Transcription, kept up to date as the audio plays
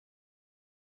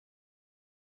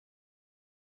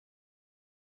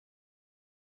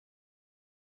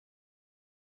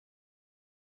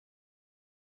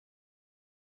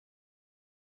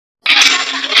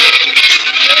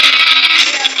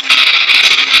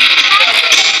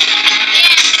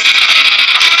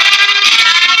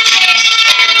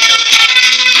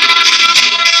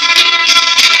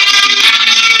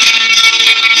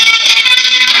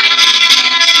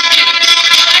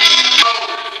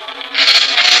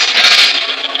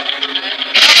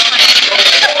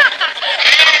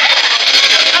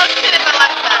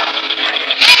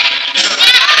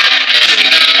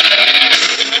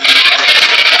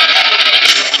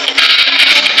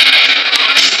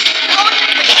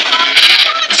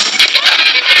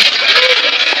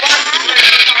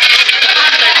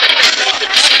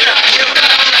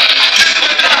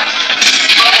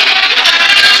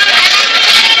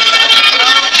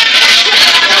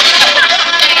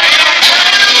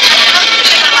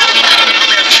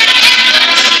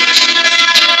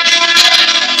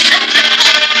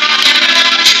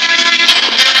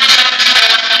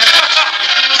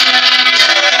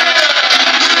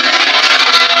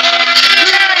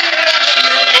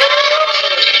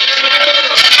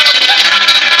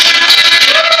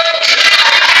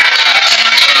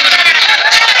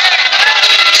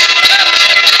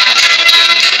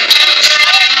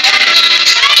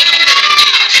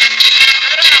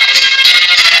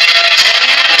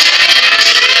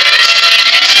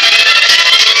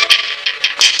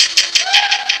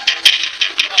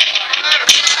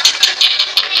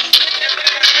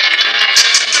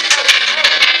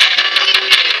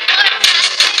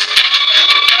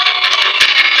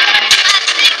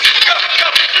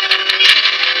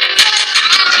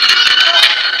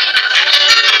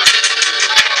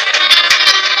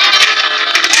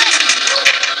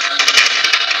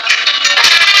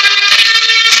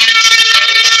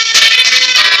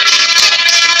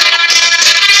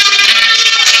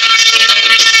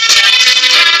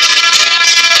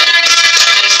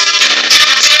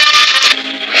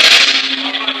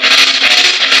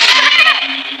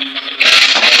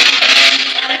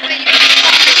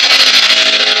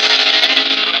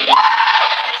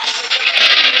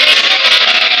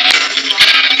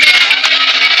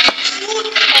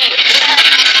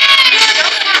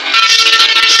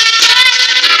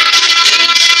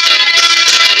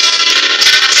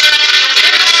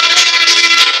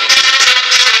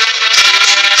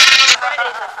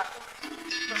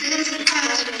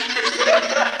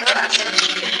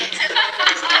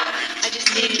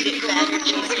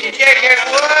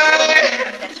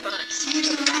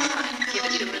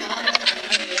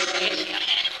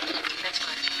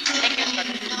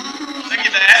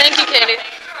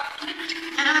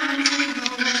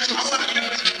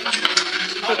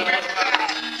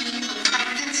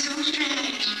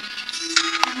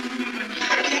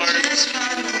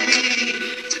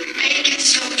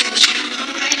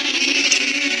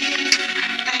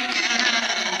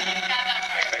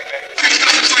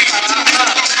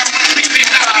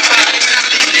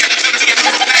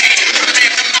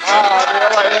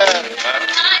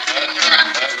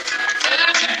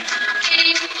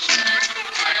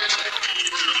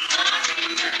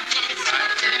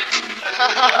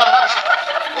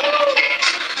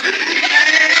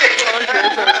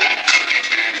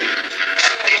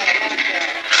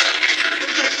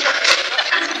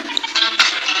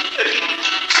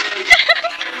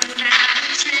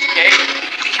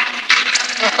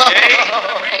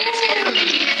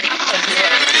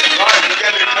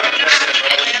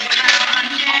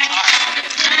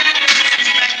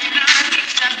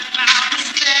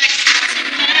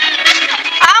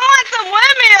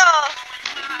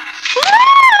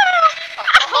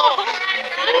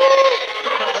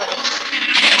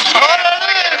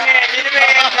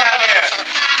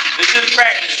This is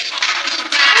practice.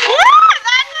 Woo!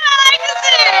 That's what I like to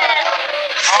see!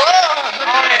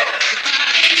 On it.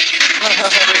 I like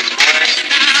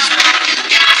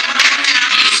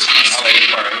this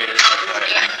part right here.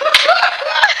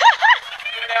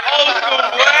 Old school,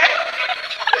 boy.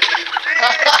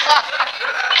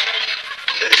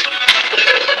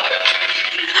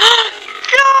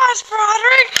 Gosh,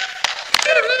 Broderick!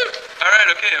 Alright,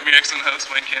 okay, I'm your excellent host,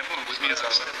 Wayne Campbell, and with me as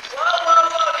always,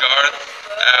 Garth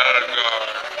Algar.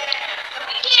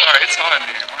 Sorry, it's hot in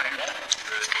here. My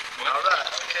hair's good. Alright,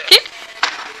 okay. Keep.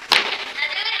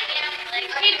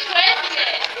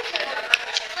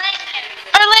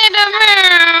 Orlando,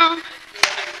 move!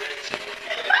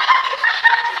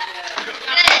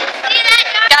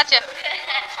 Gotcha.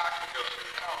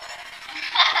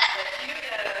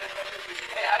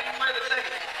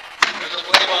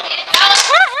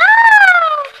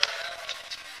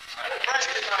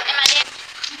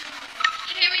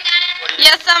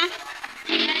 Yes,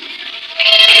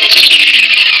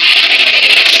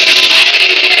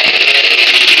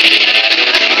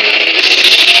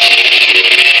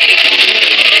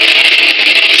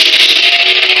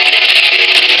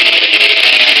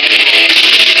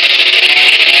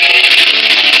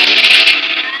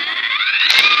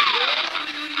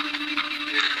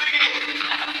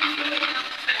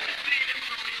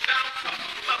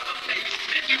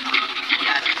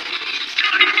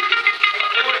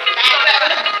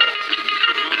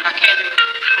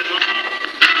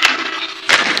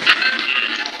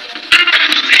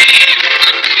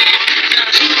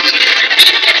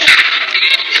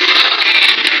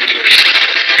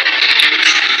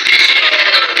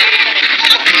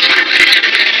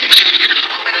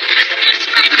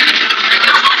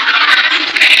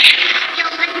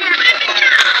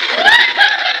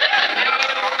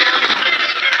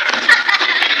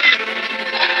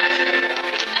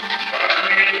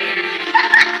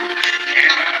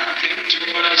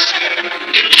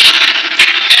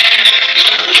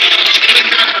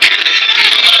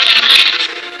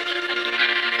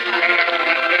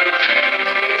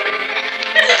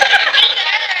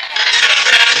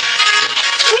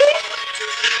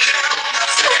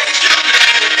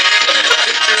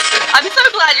 I'm so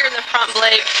glad you're in the front,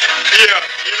 Blake. Yeah,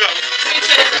 you know. Me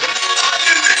too.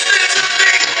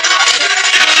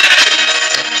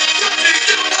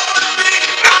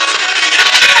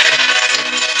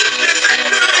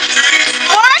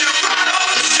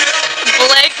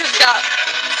 Blake has got...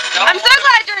 I'm so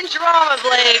glad you're in drama,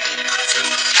 Blake.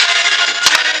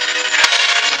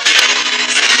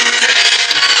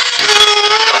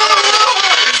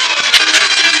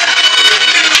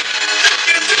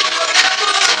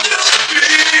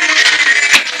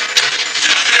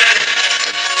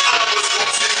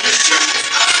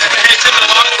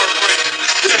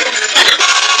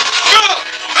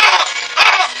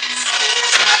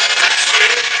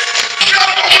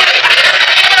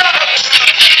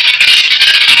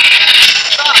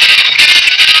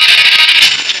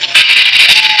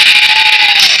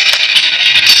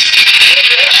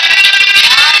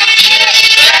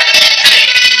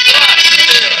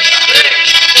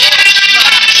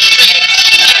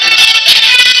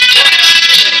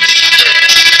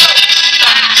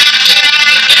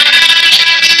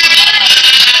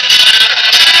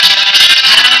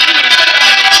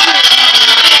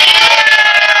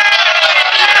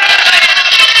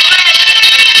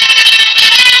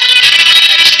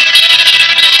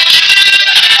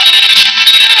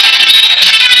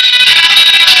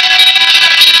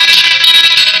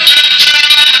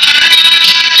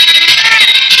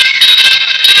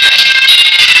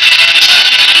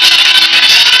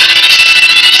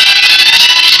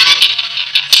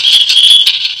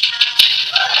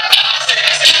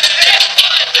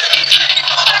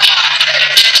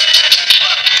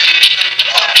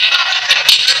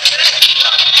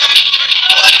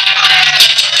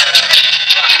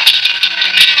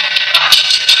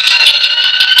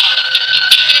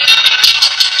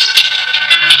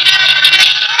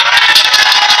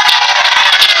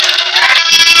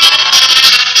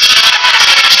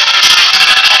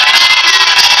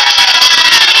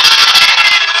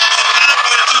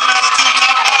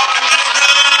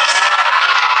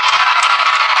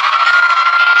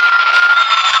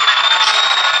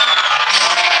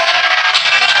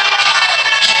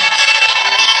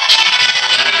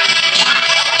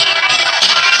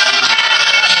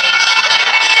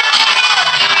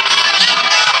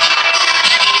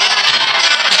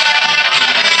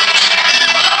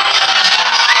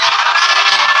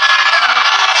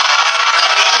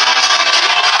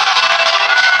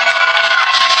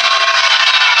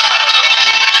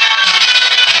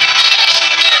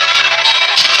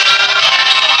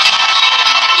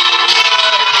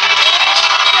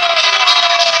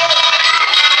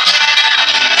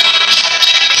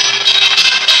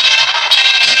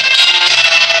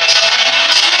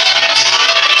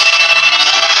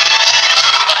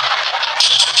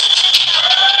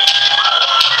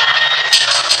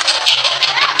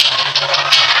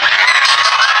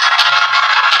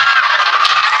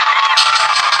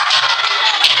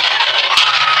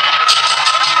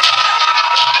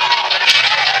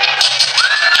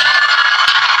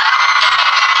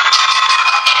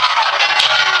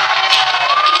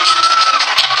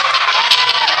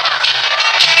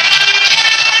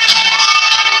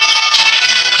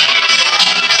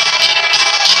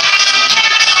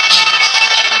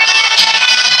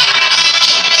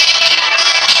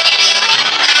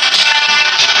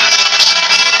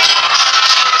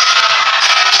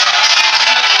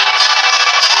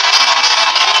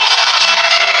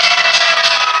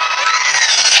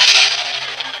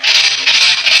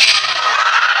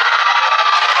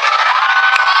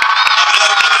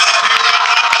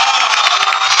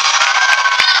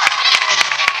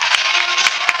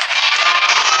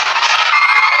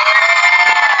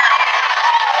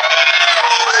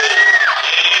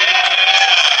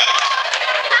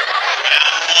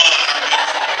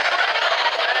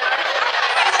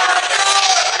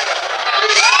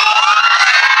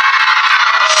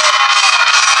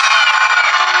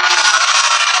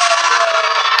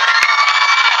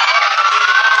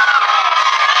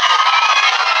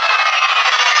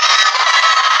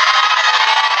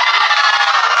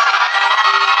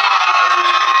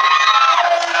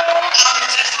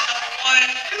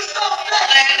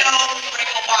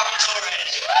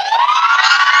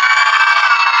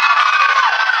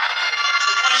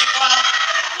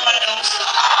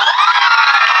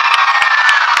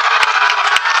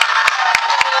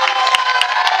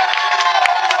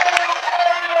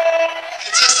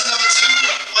 Contestant number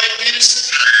 2, white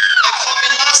meters. They call me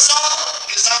Lysol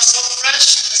because I'm so fresh,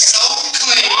 so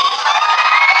clean.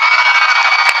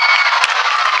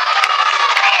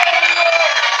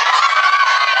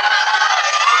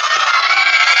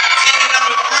 Contestant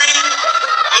number 3,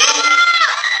 Luke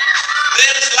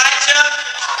Leitschuck.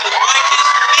 Because one kiss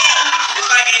for me is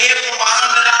like a hit from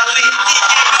Muhammad Ali. He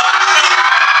can't go free.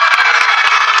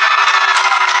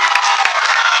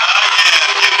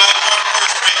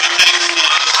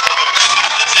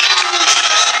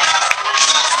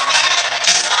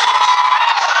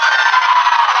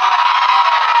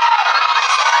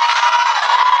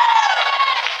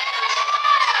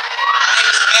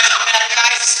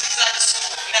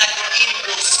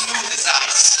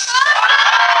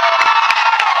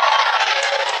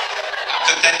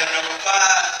 Contender number 5,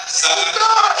 Son,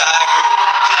 Tiger.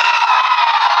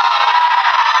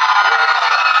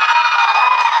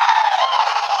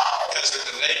 Because with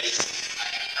the ladies, I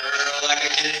can purr like a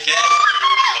kitty cat,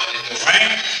 but in the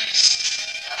rain,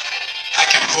 I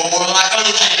can roar like a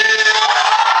lion.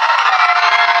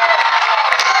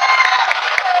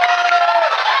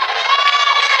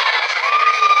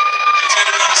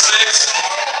 Contender number 6,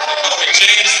 they call me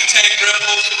James the Tank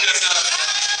Rebels because I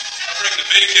bring the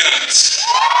big guns.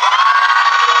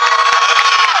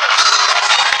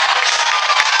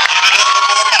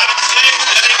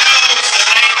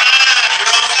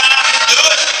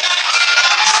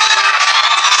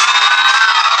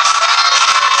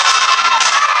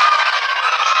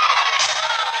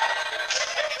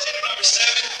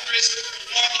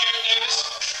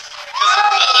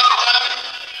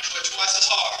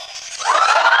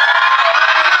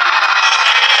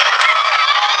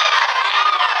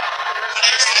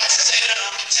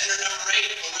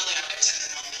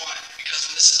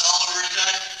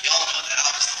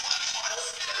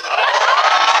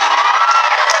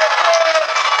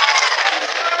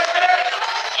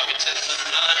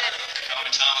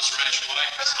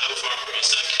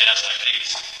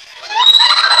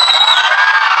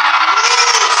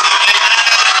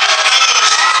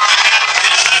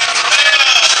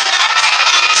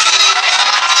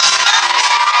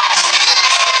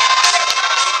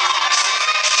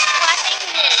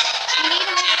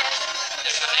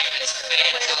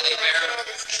 Barrow,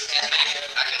 and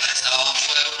I can last all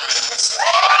 12 rounds.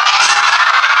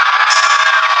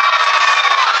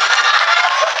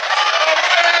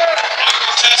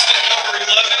 Contestant number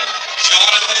 11,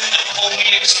 Jonathan the Pony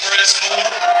Express Moore.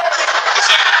 Because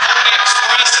like the Pony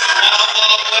Express in the Wild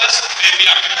Wild West, maybe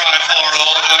I can ride hard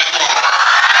all night long.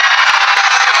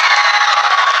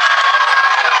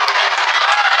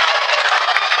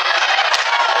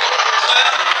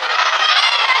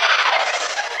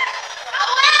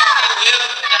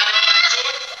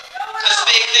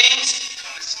 Big things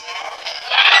come in small.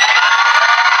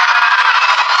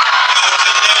 Go to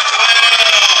number 12.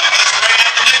 Let's bring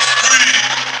out the next breed.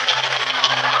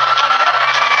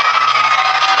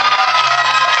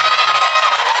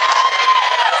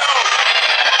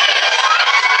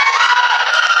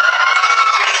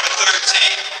 Number 13,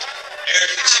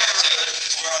 Eric the Champ Taylor.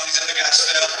 It's where all these other guys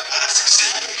fell. I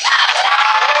succeed.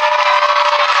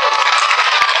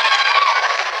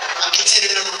 I'm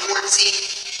contender number 14.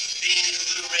 Being the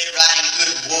Little Red Riding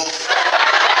Hood Wolfe.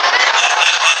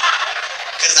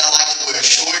 Because I like to wear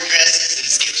short dresses and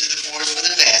skip to the forest for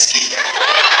the basket.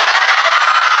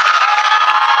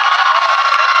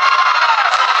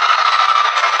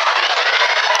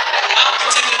 I'm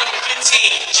contender number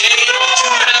 15, Jay the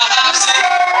Juvenile Hobson.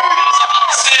 Because I'm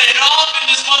about to set it off in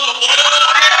this motherfucker.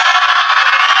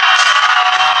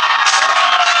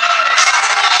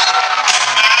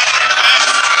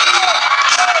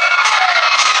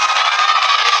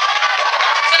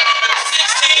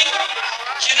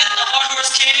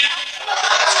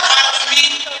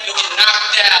 You'll get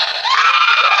knocked out.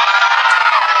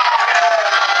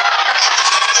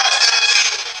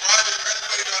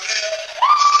 Broderick, Darnell.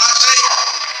 I'm not saying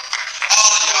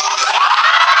all of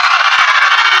y'all.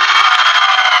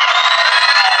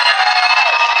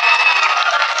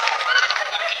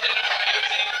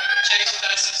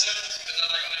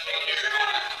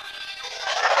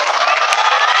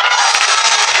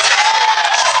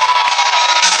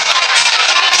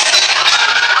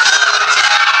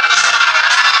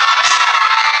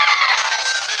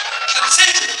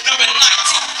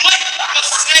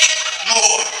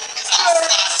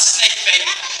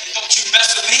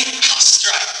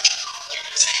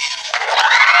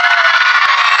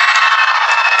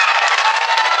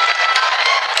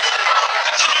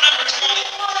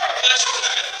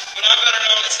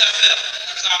 myself,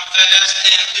 because I'm fast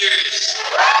and furious.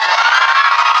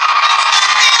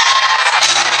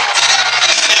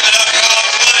 Give it up for all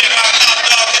the money I got Dawg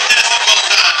Contest one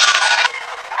time.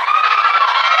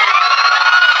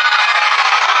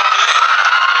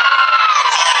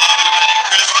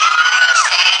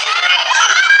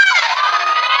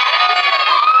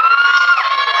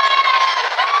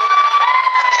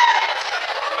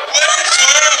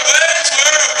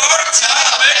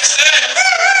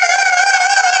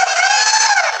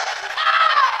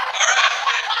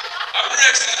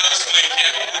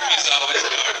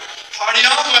 Party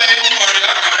on, Wayne. Party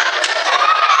on.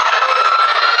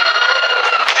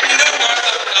 And you know, Garth,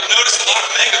 I've noticed a lot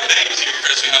of mega babies here at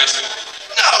Crestview High School.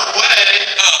 No way.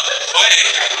 Way.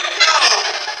 No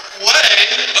way.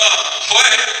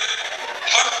 Way.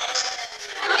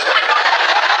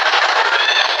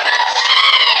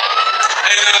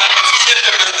 And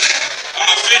I'm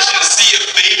a fish in a sea of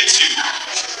baby tube.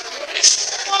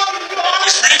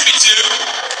 Which brings me to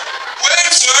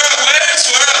wave swirl,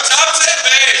 top 10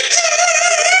 babies.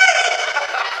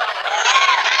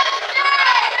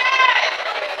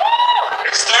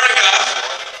 Starting off,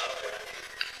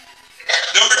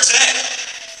 number 10,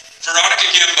 Veronica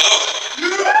Gambo.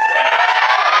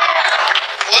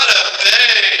 What a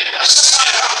babe.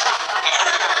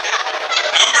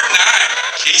 Number 9,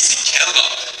 Casey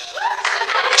Kellogg.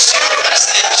 She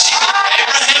was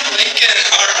Abraham Lincoln.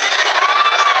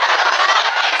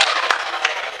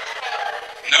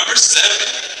 Number 7,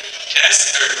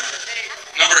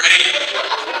 number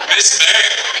 8, Miss Mary.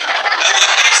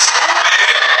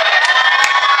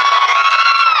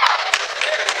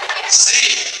 Sí,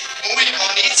 muy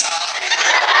bonita.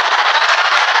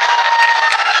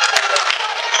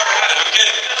 Alright,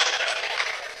 okay.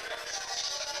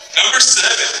 Number 7,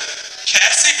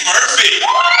 Cassie Murphy.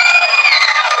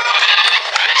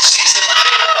 She's a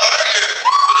big burger.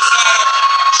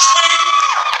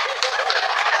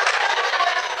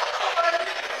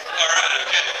 Alright,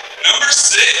 okay. Number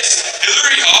 6,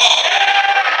 Hillary Hall.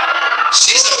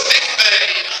 She's a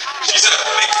McBabe. She's a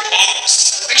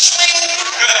McBox. McSwing.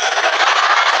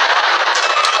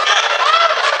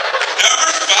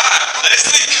 Number 5,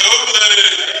 Leslie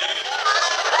Copeland.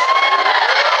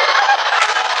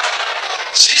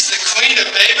 She's the queen of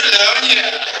Babylonia.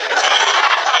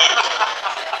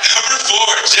 Number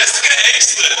 4, Jessica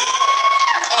Aislinn.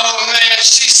 Oh man,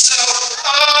 she's so.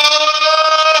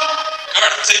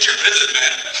 Garth, take your visit,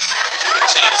 man.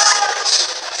 Jeez.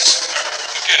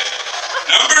 Okay.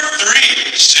 Number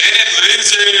 3, Shannon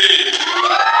Lindsay.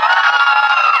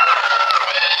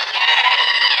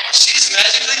 She's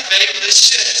magically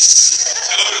babelicious.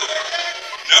 Totally.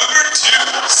 Number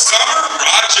 2, Summer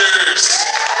Rogers.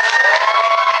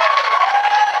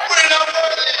 We're not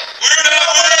worthy. We're not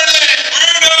worthy.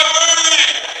 We're not worthy.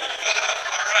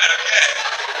 Alright, okay.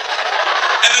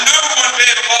 And the number 1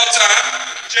 babe of all time,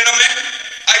 gentlemen,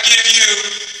 I give you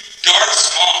Garth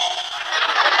Small.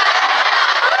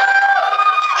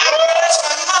 That's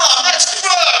my mom. That's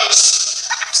gross.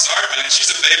 I'm sorry, man. She's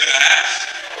a babe and a half.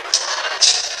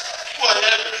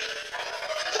 Whatever.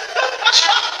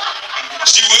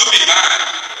 She will be mine.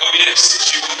 Oh, yes,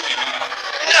 she will be mine.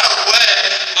 No way.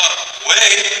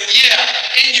 Way? Yeah,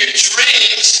 in your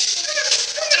dreams.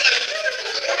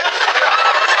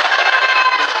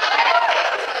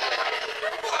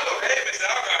 Oh, hey, Miss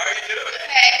Algar, how you doing?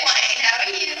 Hey, Wayne, how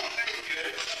are you? Pretty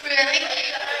good. Really?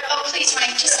 Oh, please,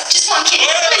 Wayne, just one kiss.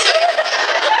 What? Please.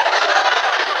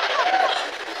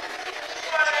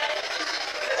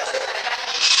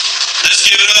 Let's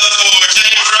give it up for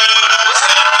James Rose.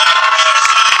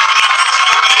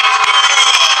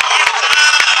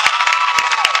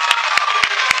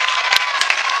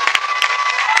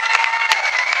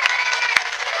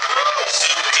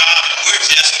 Super top, we're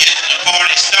just getting the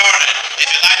party started. If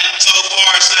you like it so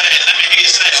far, say, let me hear you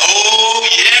say, oh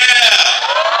yeah.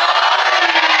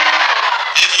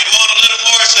 If you want a little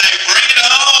more, say, bring it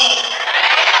home.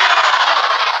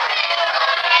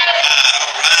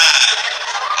 All right.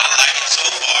 I like it so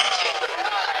far.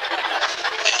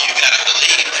 And you gotta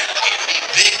believe they're giving me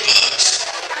big bucks.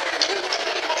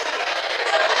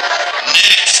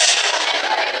 Next,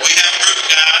 we have a group of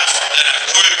guys that have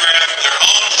choreographed their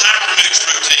own hypermix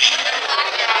routine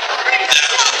that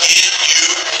will get you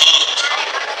pumped.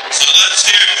 So let's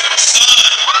hear it from Son,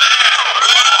 Matt, Will, Ben,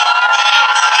 Orlando,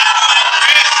 and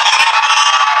Chris.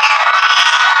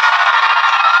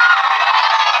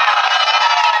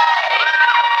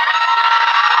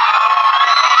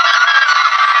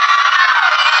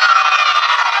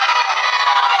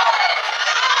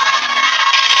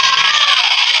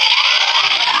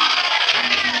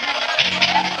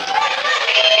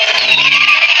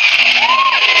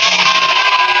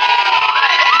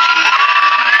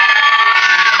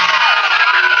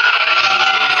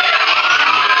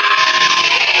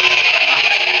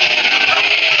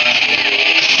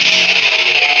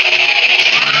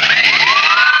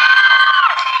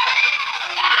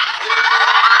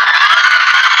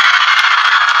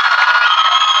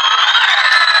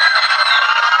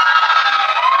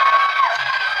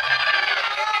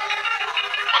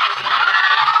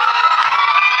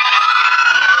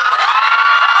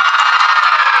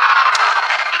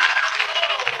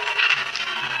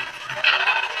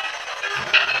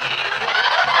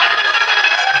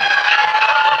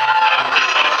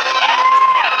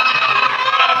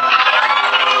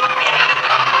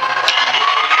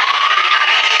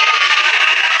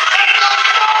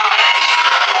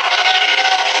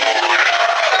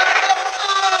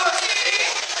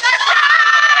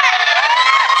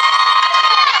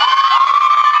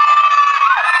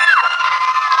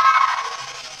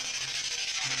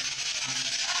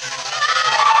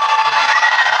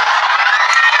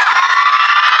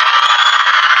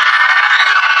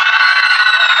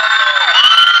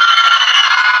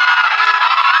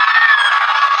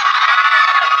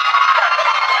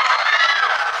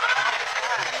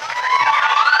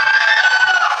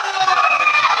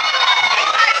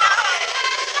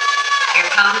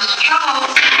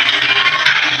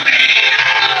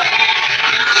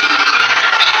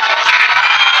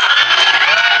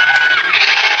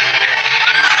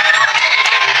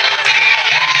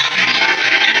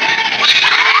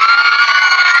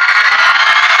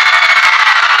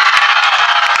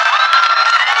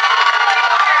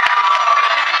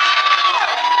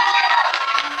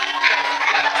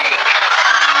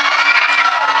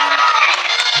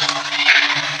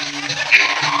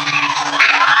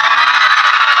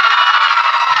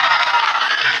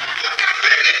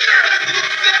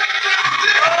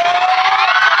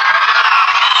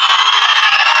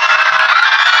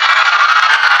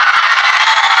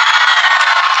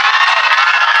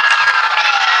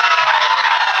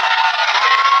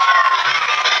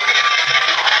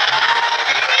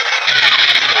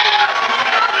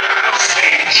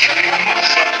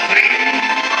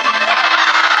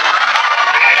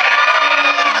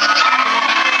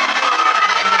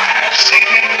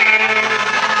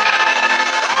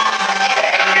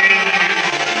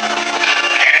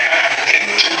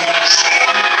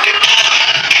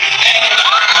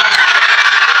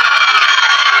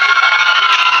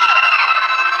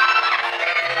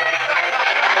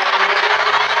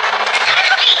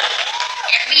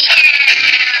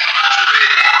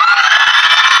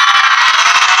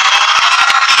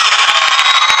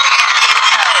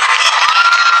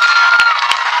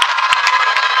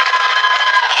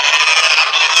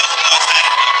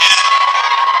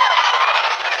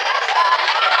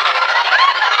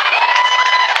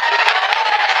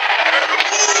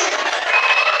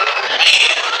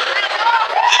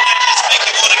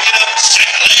 Shake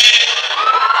a leg.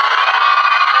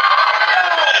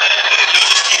 Y'all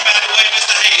just keep out of the way,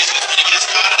 Mr. Hayes, because when he gets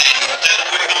started, ain't no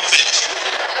telling where he's gonna finish.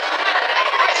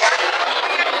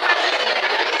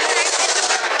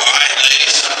 All right,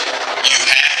 ladies, you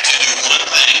have to do one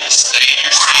thing: stay in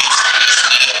your seats for this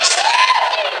next act.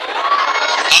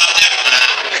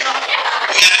 Never mind.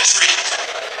 We got a treat.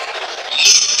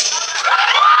 Luke.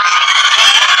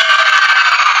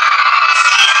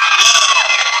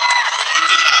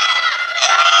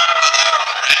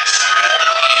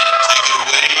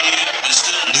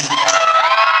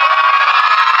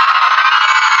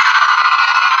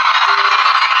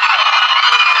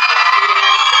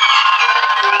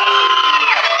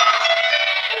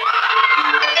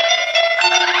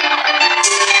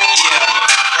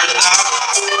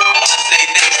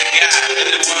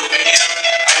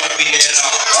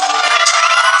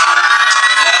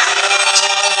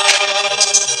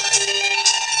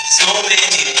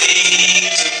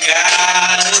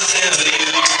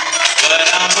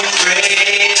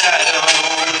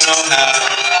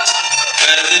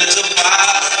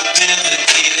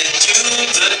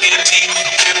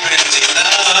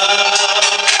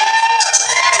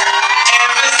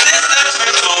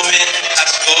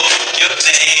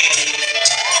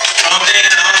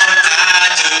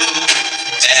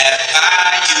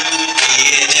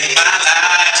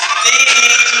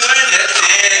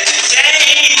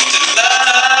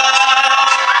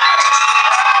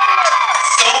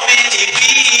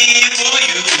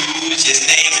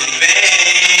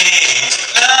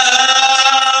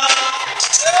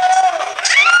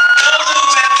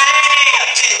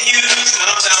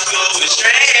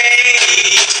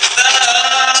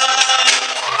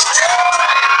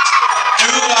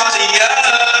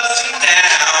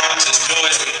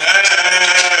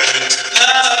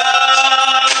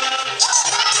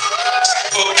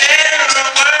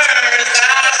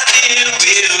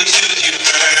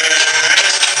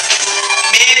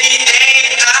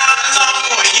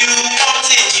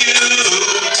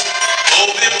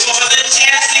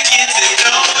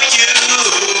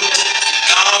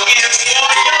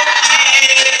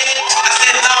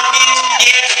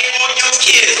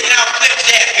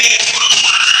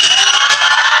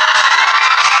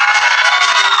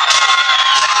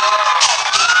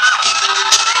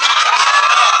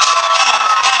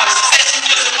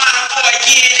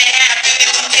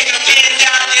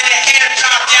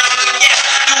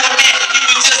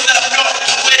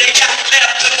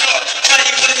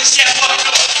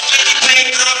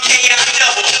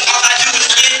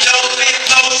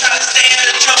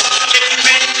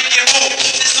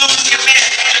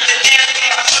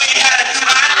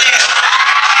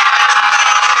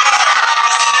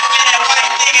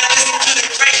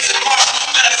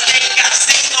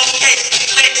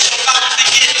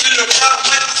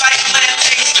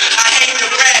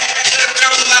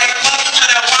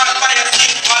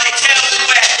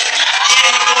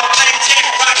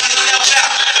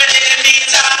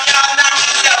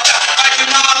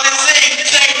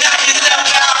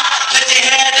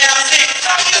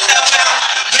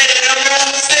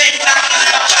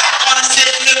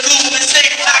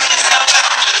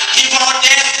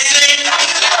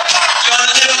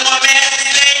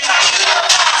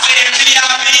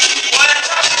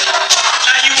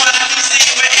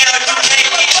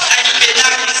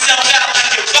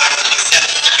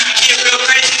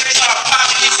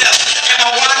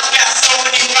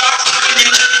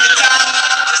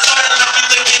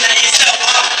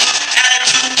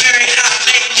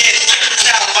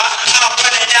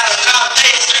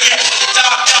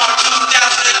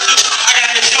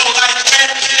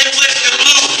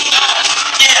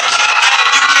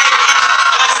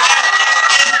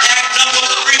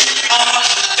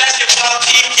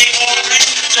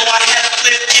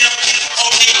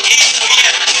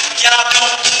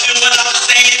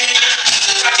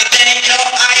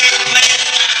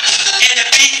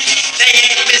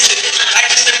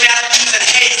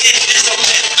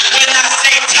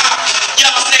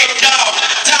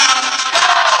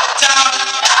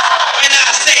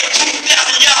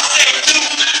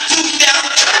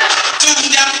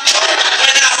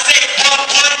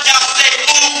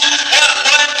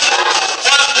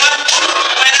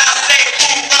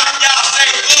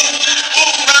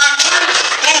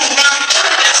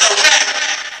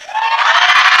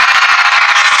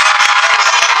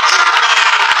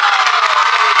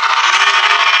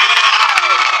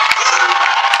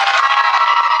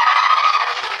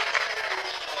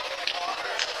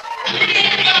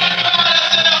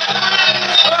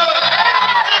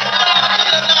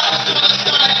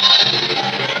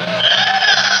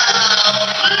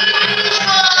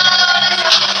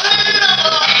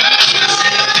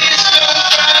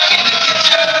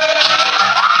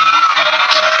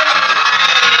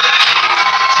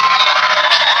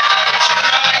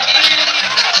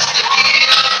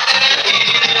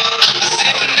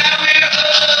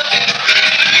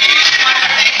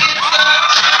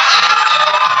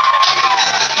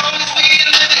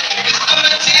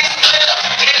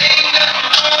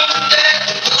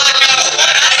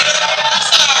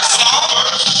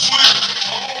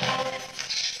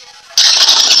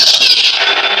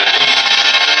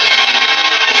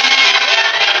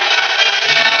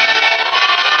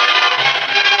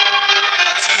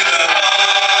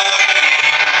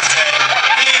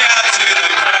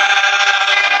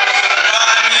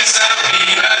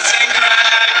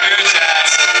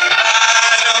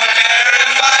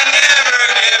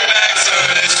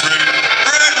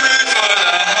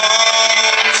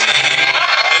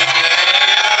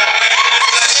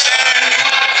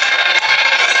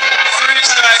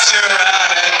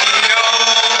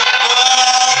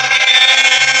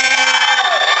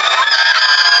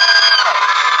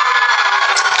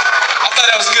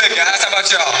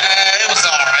 y'all? It was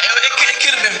alright. It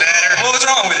could have been better. What was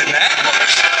wrong with it, Matt?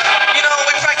 You know,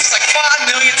 we practiced like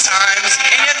 5 million times,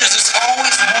 and yet there's just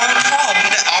always one problem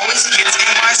that always gets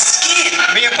in my skin.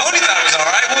 Me and Pony thought it was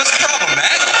alright. What was the problem,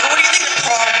 Matt? What do you think the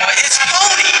problem was? It's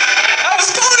Pony. How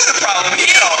was Pony the problem? He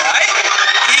did alright.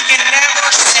 He can never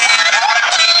sing on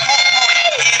key.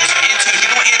 In tune.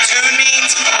 You know what in tune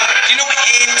means? Do you know what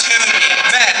in tune means?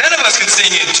 Matt, none of us can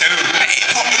sing in tune. Hey,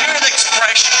 Paul, you heard the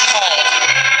expression called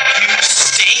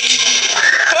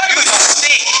you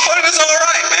stink? Pony was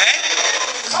alright, man.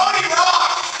 Tony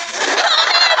Rock!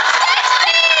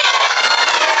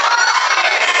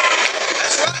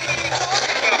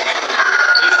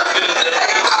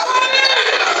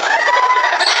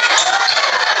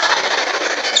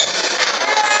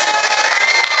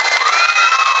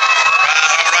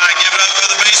 Alright, give it up for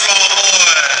the baseball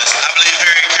boys. I believe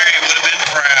Harry Carey would have been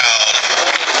proud.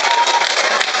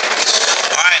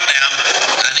 Alright now,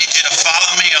 I need you to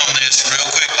follow me on this real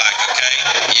quick okay?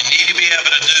 You need to be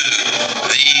able to do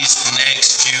these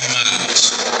next few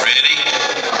moves. Ready?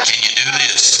 Can you do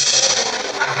this?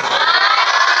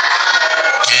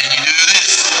 Can you do this?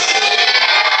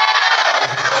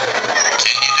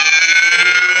 Can you do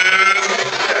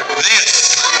this?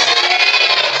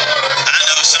 I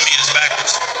know some of you is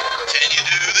backwards. Can you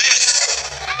do this?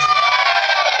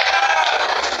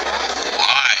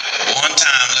 Alright, one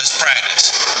time, let's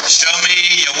practice. Show me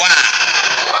your Y.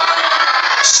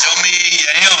 Show me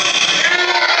your M.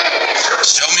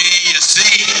 Show me your C.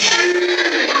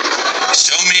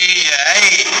 Show me your A.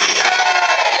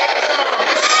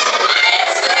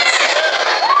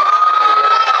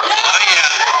 Oh yeah.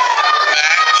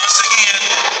 Back once again.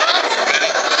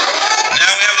 Ready?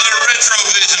 Now we have a little retro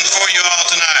vision for you all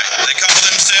tonight. They call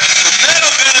themselves the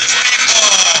Metal Village People.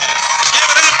 Give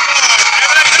it up for them.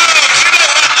 Here they go. You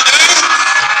know what to do.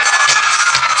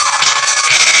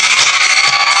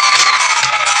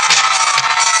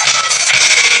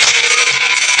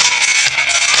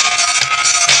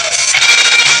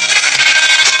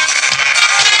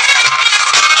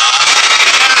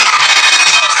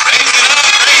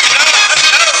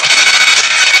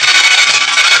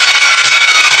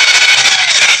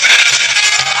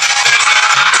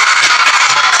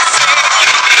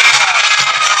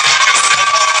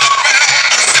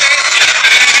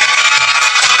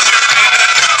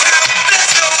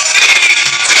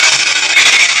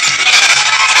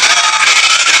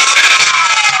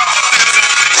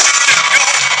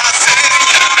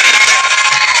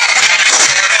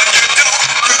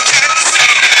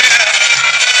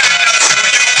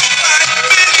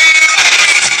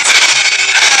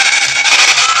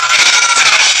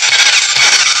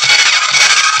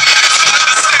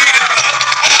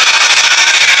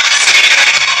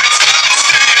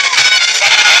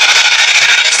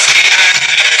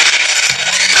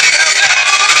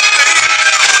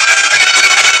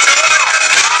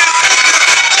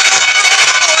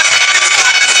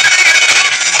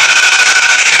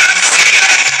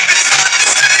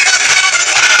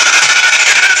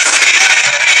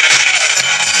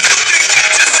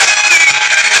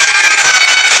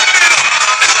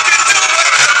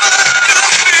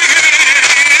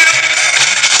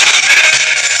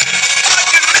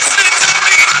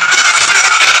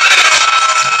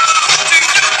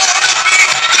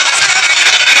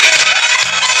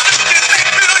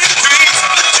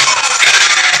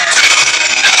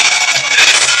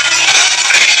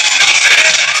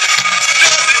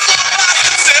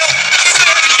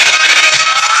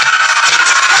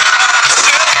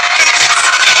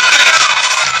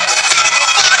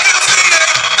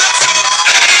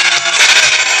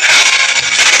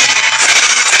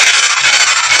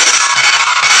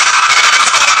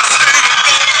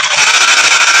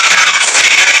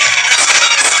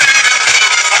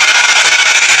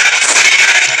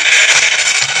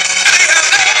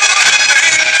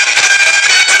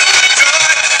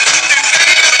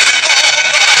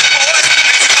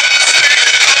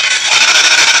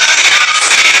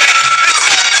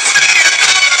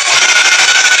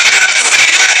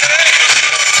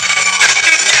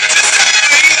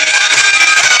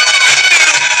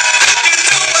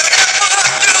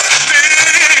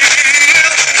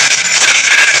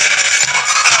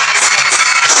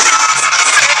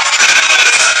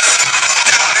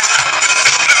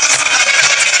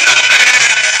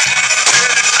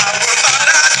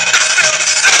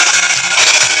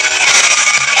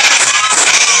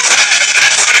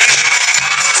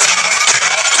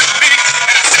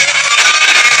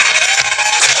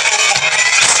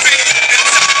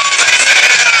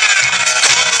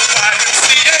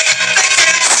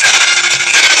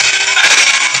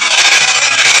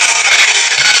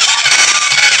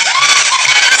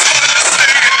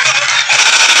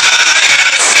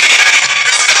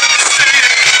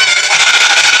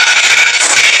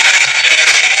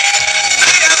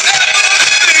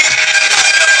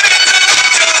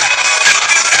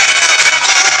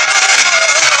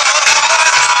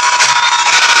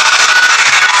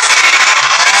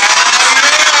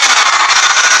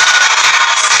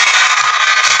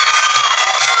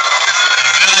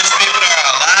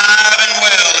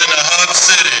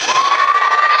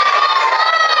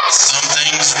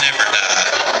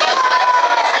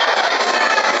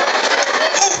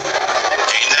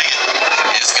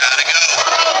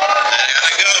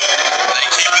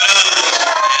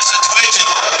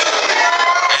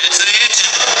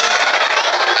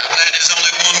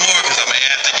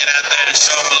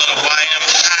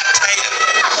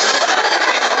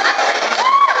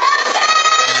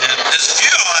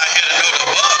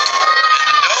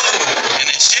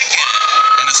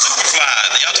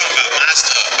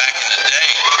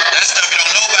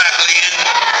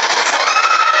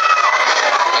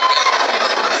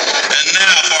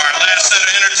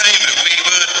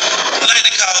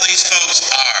 these folks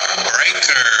are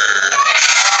Breaker.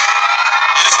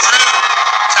 It's true.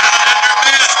 Talent at their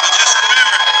best, but just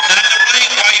remember not to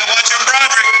blink while you're watching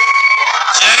Broderick.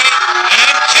 Jay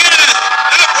and Kenneth,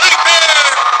 the Breaker.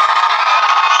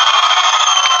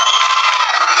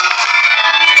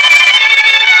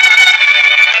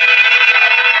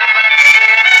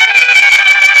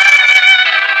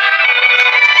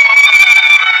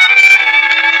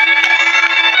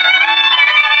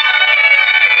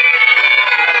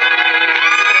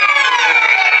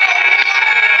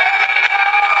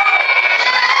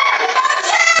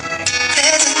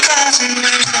 There's a thousand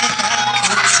words that I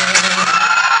could say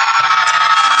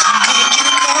to make you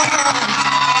go home.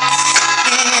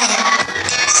 Yeah,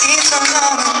 seems so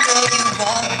long ago you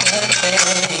walked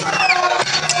away,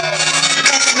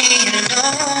 left me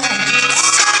alone.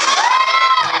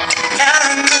 Now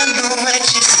I remember what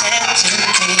you said to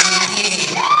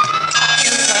me.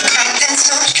 You were acting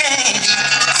so strange.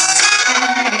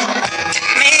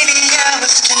 Maybe I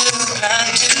was too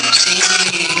blind to see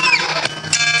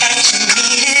that you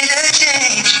needed a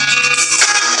change.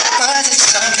 Was it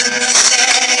something I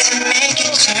said to make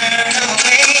you turn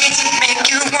away, make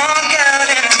you walk out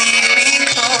and leave me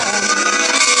cold?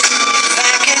 If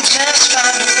I could just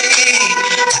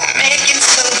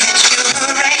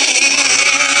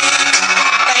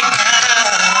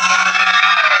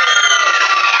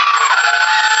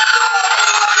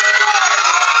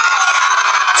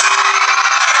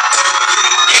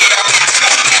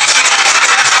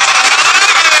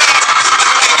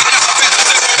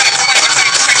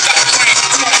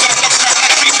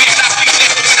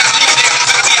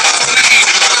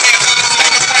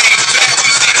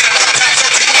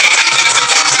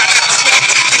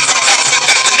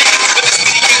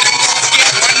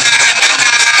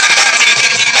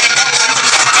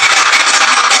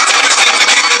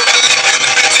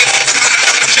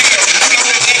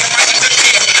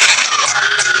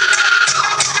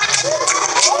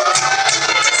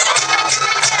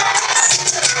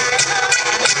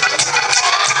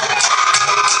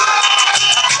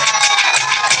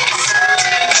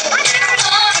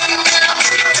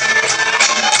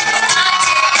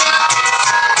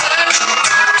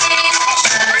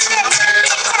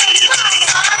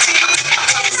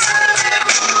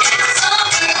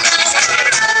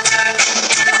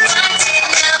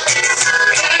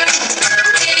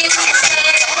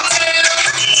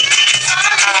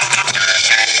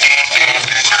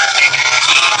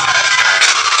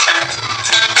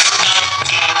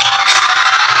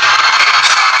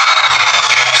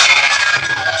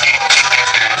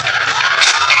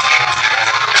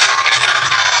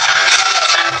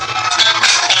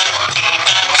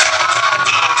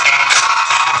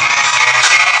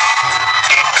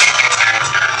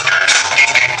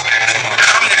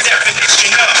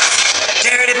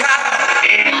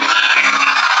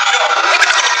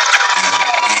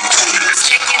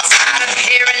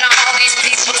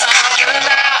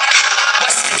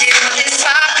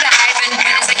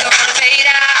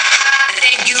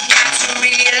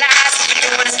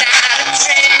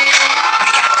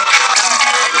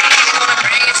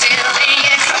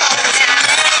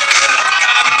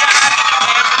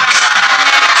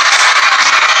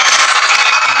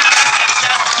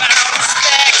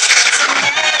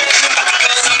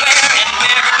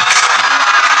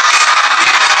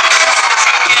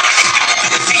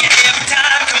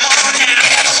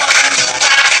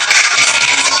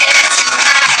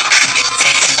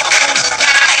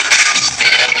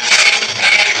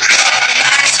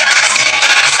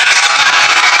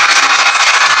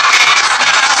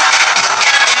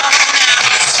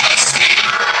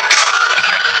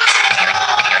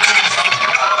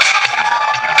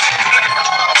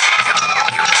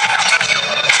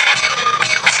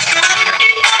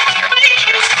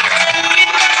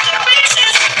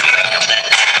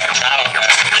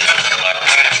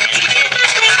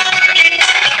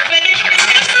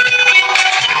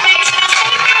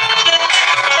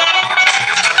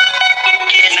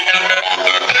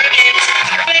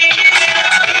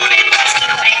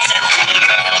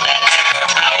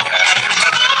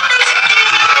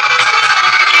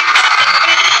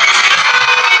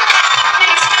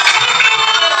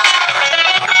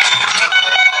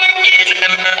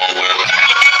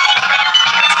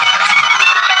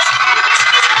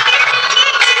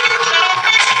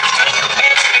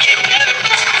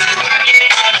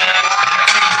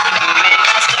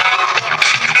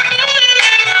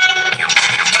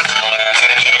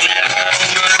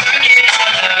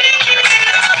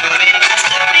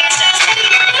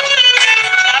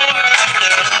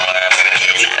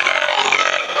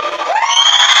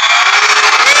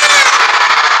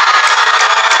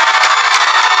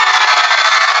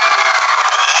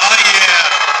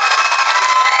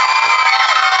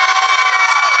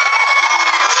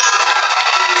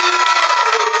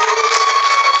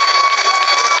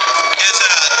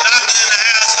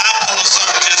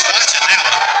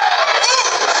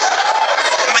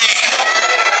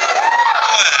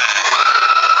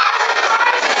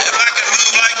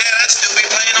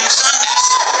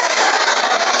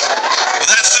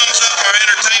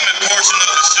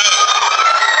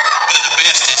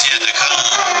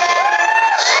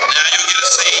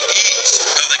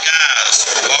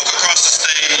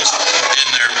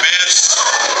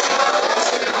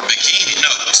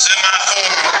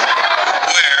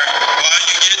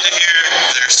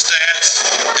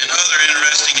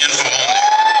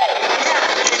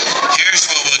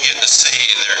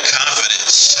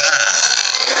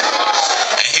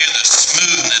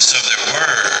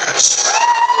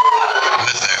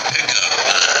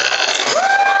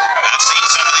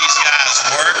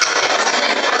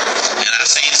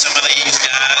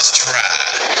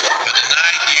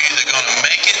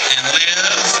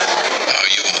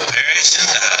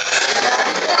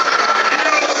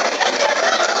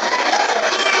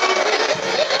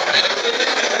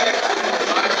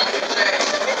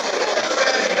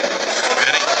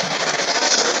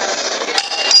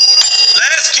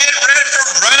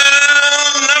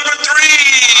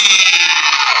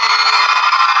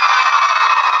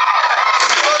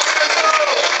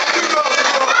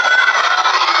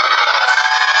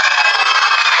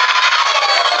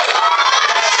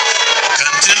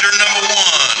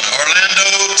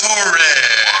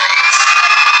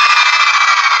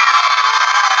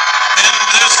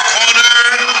this corner,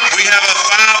 we have a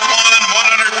 5'1",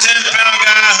 110-pound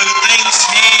guy who thinks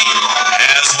he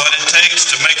has what it takes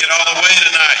to make it all the way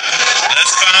tonight.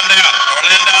 Let's find out.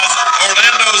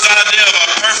 Orlando's idea of a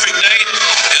perfect date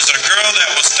is a girl that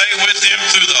will stay with him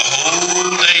through the whole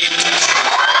date.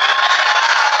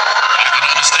 I can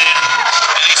understand.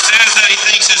 And he says that he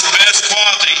thinks his best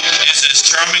quality is his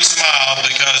charming smile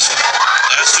because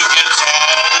that's who gets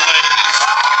all the ladies.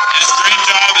 His dream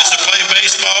job is to play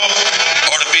baseball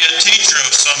or to be a teacher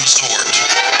of some sort.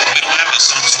 We don't have a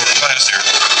some sort of class here.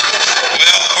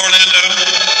 Well, Orlando,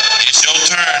 it's your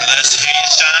turn. Let's hear you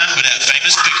shine with that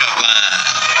famous pickup line.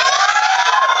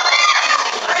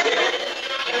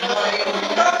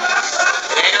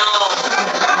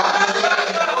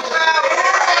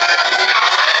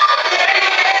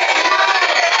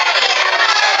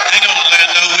 Hang on,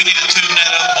 Orlando. We need to tune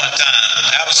that up one time.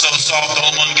 That was so soft, the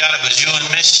only one got it was you and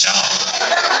Miss Shaw.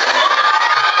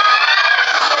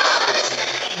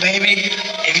 Baby,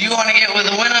 if you want to get with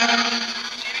the winner,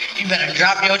 you better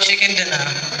drop your chicken dinner.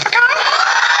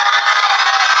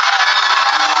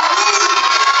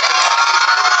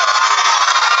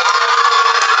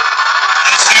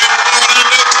 Let's hear it for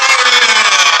Orlando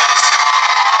Torres.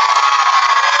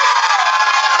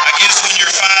 I guess when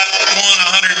you're 5'1",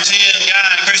 110 guy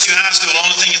in Crestview High School, the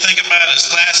only thing you think about is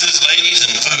classes, ladies,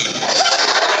 and food.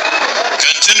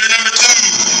 Contender number 2,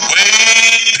 Wade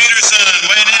Peterson,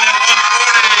 weighing in at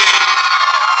 140.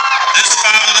 This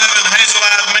 5'11"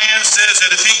 hazel-eyed man says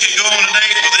that if he could go on a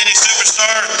date with any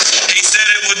superstar, he said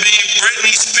it would be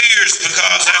Britney Spears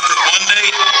because after one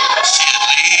date, she'd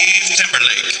leave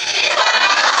Timberlake.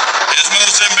 His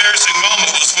most embarrassing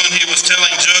moment was when he was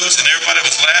telling jokes and everybody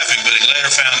was laughing, but he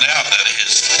later found out that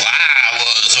his fly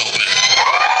was open.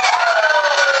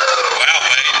 Wow,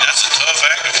 Wade, that's a tough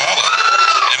act to follow.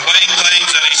 And Wade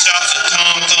claims that he shops at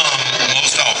Tom Thumb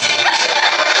most often.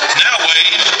 Now,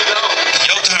 Wade,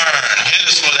 your turn. Hit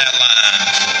us with that line.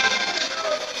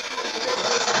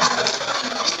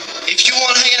 If you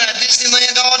want to hang out at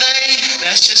Disneyland all day,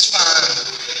 that's just fine.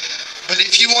 But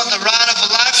if you want the ride of a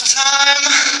lifetime,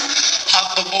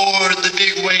 hop aboard the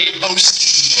big Wade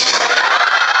Boski.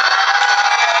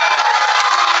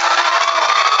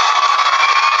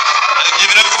 Give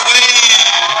it up for Wade.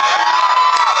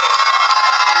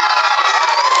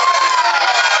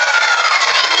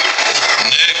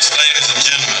 Next, ladies and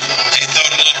gentlemen, he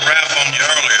throwed a little rap on you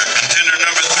earlier. Contender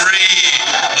number 3,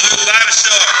 Luke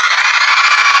Leitschuck.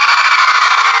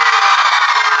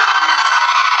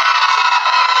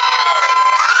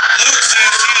 Luke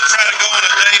says he'd try to go on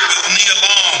a date with Nia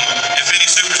Long, if any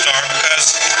superstar,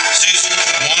 because she's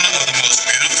one of the most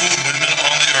beautiful women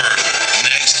on the earth,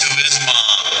 next to his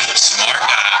mom. Smart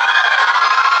guy.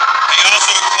 He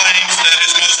also claims that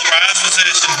his most prized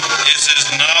possession is his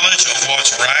knowledge of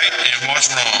what's right and what's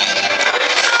wrong.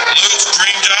 Luke's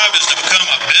dream job is to become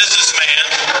a businessman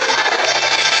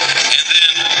and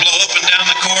then blow up and down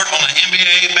the court on an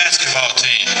NBA basketball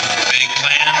team. Big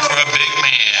plan for a big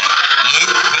man.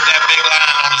 Luke, put that big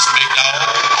line on us, big dog.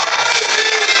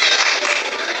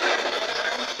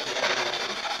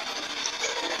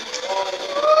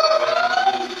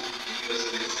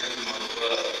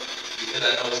 Because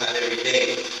I know it's not every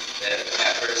day that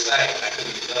at first sight I could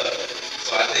be loved.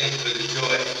 So I thank you for the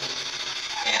joy.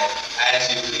 And I ask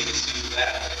you to please excuse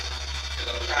that. Because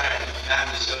I'm trying not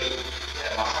to show you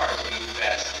that my heart is beating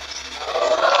fast. So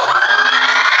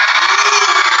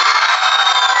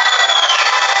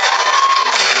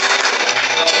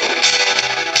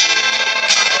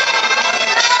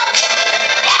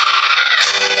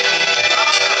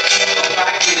if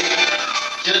I can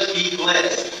just be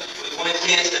blessed with one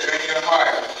chance to earn your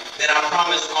heart, then I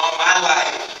promise all my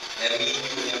life that me and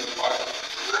you will never part.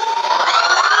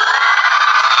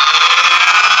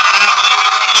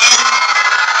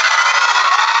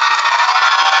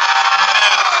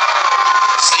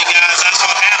 See, guys, that's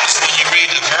what happens when you read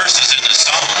the verses in the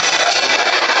song.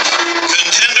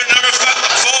 Contender number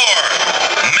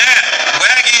 4, Matt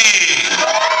Waggy.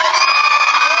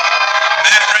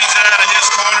 Matt brings it out of his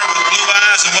corner with blue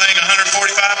eyes and weighing 145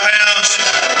 pounds,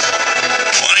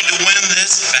 wanting to win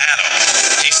this battle.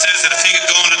 He says that if he could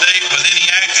go on a date with any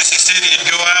actress, he said he'd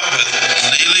go out with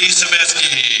Lily Sobieski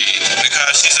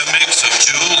because she's a mix of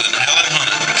Jewel and Helen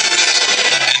Hunt,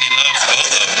 and he loves both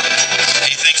of them.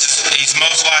 He thinks he's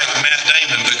most like Matt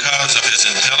Damon because of his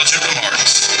intelligent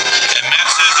remarks. And Matt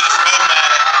says his role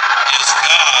model is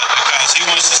God because he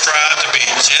wants to strive to be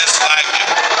just like him.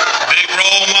 Big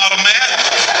role model, Matt.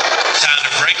 Time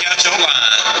to break out your line.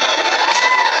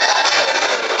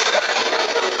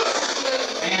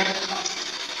 Man,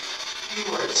 you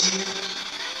were a tear.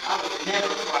 I would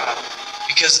never cry.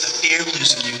 because of the fear of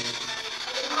losing you. It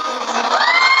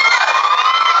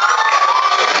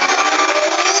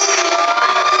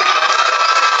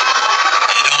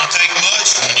don't take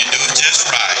much when you do it just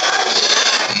right.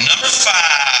 Number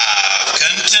 5,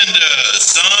 contender,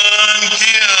 Son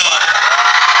Kim.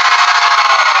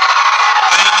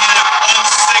 Weighing in at 160.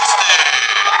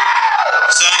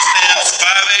 Son stands 5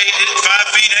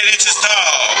 feet 8 inches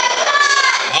tall.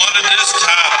 Wanted this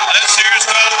title. Let's hear his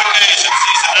qualifications.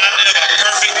 He's an idea of a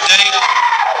perfect date.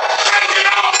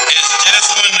 It's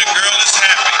just when the girl is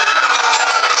happy.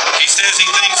 He says he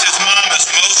thinks his mom is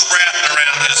most wrapped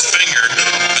around his finger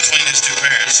between his two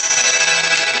parents.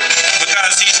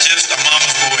 Because he's just a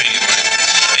mama's boy anyway.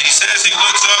 And he says he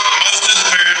looks up to most of his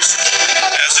parents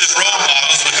as his role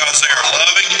models because they are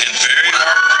loving and very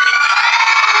hardworking.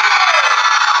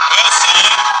 Well, son,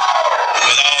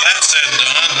 with all that said and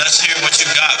done, let's hear what you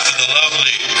got for the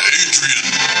lovely Adrian.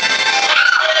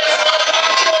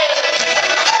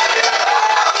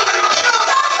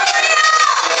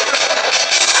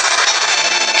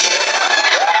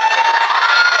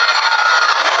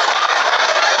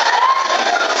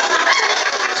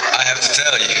 I have to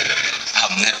tell you,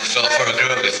 I've never felt for a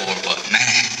girl before, but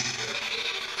man,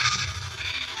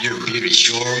 your beauty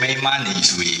sure made my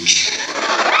knees weak.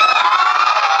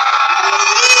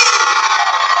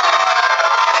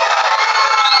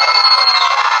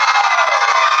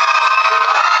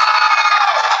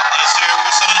 Let's hear it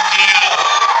for Son Kim.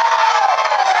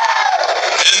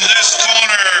 In this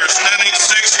corner, standing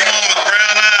 6'1" with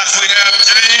brown eyes, we have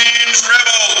James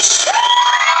Rebels.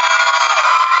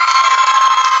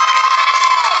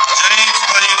 James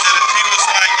claims that if he was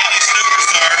like any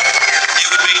superstar, it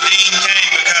would be Dean Cain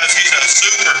because he's a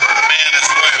superman as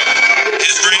well.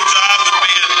 His dream job would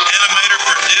be an animator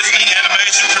for Disney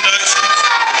Animation Productions.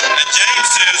 And James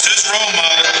says his role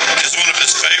model is one of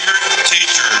his favorite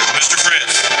teachers, Mr.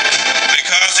 Fritz,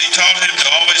 because he taught him to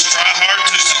always try hard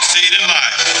to succeed in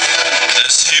life.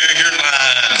 Let's hear your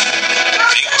line,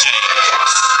 Big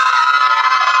James.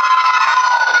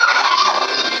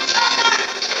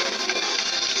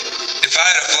 If I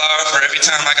had a flower for every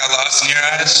time I got lost in your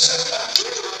eyes,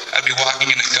 I'd be walking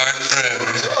in a garden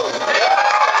forever.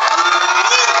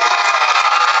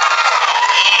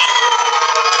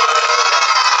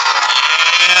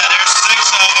 Yeah, there's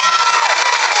 6 of them.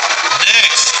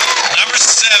 Next, number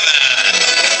 7,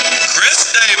 Chris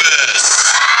Davis.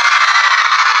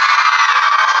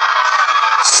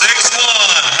 6'1",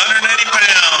 180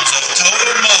 pounds of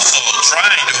total muscle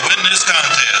trying to win this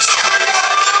contest.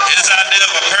 His idea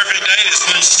of a perfect date is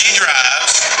when she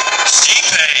drives, she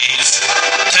pays,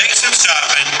 takes him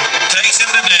shopping, takes him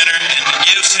to dinner, and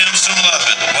gives him some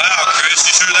loving. Wow, Chris,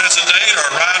 you sure that's a date or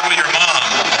a ride with your mom?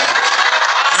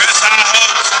 Chris high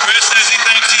hopes. Chris says he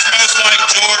thinks he's most like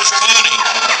George Clooney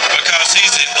because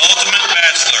he's the ultimate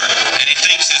bachelor, and he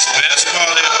thinks his best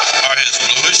quality are his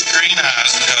bluish-green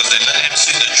eyes because they let him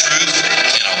see the truth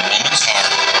in a woman's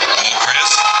heart. Oh, Chris,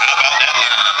 how about that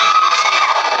line?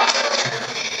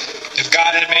 If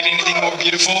God had made anything more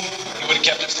beautiful, he would have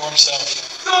kept it for himself.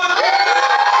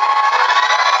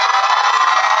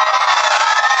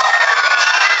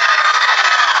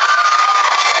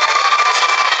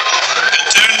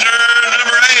 Contender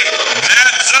number 8,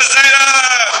 Matt Zazeta.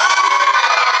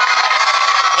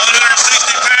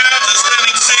 160 pounds and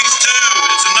standing 6'2".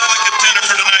 It's another contender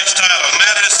for tonight's title.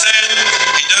 Matt has said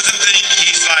he doesn't think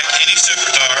he's like any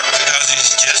superstar because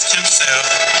he's just himself,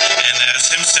 and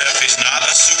as himself, he's not a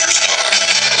superstar.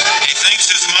 He thinks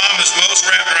his mom is most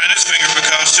wrapped around his finger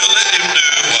because she'll let him do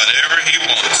whatever he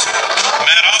wants.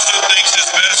 Matt also thinks his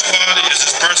best quality is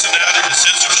his personality and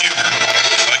sense of humor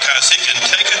because he can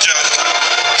take a joke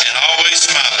and always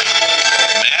smiling.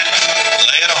 Matt,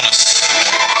 lay it on us.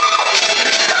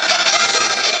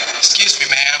 Excuse me,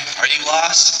 ma'am, are you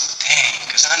lost? Dang,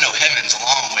 because I know heaven's a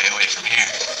long way away from here.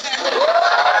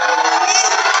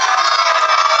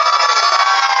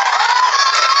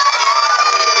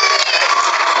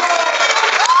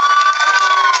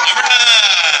 Number 9,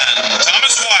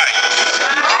 Thomas White.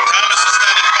 Thomas is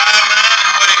standing 5'9"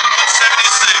 and weighing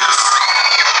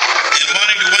 176. In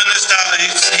wanting to win this title,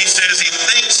 he says he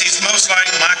thinks he's most like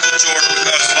Michael Jordan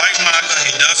because, like Michael,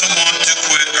 he doesn't want to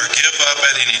quit or give up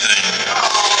at anything.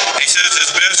 He says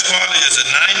his best quality is that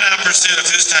 99% of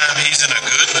his time he's in a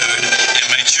good mood and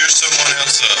may cheer someone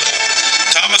else up.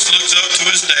 Thomas looks up to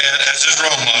his dad as his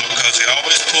role model because he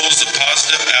always pulls the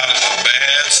positive out of a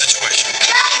bad situation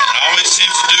and always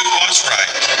seems to do what's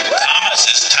right. Thomas,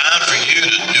 it's time for you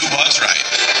to do what's right.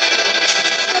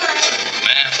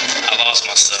 Man, I lost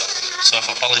my stuff, so if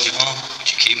I followed you home, would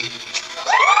you keep me?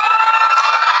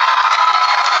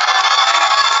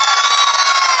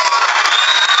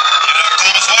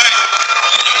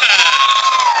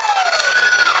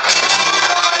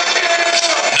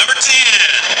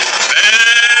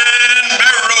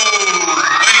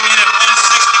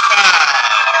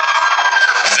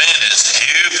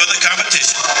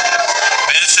 competition.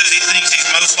 Ben says he thinks he's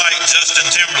most like Justin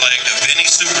Timberlake of any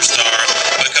superstar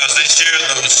because they share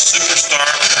those superstar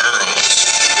curls.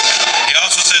 He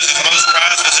also says his most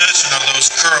prized possession are those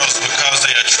curls because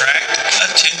they attract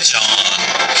attention.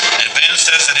 And Ben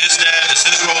says that his dad is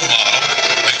his role model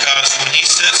because when he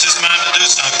sets his mind to do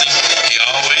something, he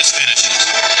always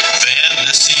finishes. Ben,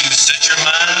 let's see you set your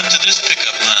mind to this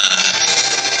pickup line.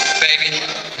 Baby,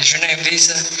 is your name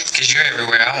Visa? Because you're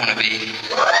everywhere I want to be.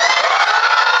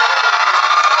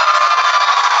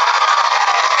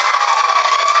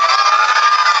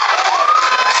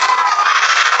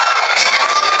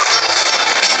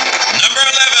 Number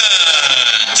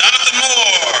 11, Jonathan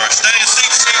Moore, standing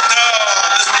 6 feet tall.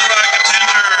 This blue-eyed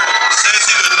contender says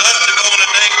he would love to go on a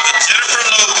date with Jennifer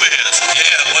Lopez.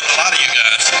 Yeah, wasn't a lot of you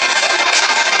guys.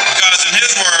 Because in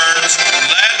his words,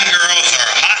 Latin girls are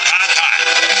hot, hot, hot.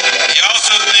 He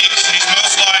also thinks he's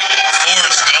most like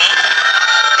Forrest Gump.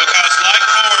 Because like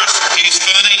Forrest, he's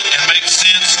funny and makes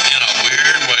sense in a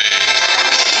weird way.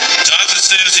 Jonathan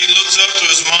says he looks up to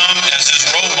his mom as his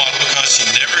role model because she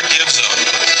never gives up.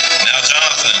 Now,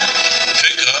 Jonathan,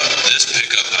 pick up this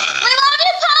pickup line. We love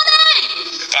you, Polly!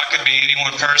 If I could be any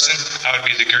one person, I would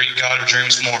be the Greek god of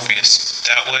dreams, Morpheus.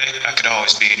 That way, I could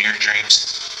always be in your dreams.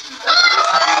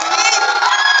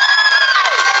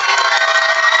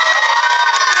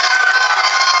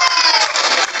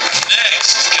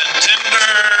 Next, contender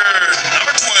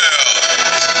number 12,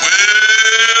 Will.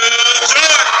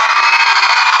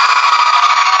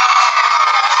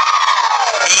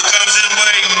 Will comes in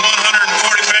weighing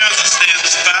 140 pounds and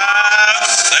stands 5'7".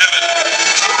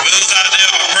 Will's idea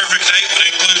of a perfect date would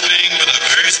include being with a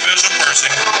very special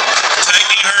person,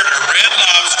 taking her to Red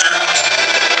Lobster,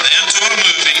 then to a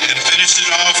movie, and finishing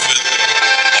off with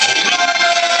bowling.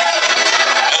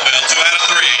 Oh well, 2 out of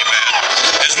 3 ain't bad.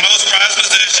 His most prized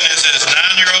possession is his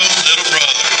 9-year-old little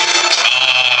brother.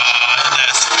 Isn't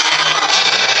that sweet?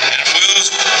 And Will's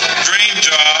dream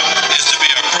job is to be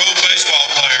a pro baseball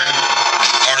player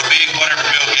or to be whatever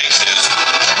Bill Gates is.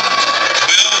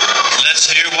 Will, let's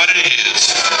hear what it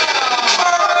is.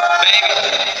 Baby,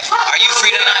 are you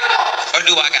free tonight? Or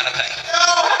do I gotta pay?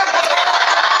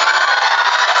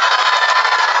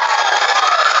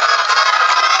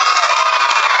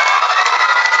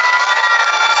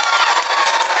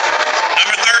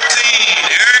 Number 13,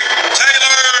 Eric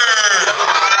Taylor.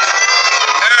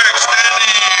 Eric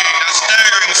standing a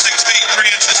staggering 6 feet 3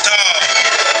 inches tall.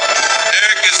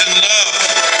 Eric is in love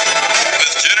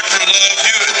with Jennifer Love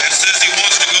Hewitt and says he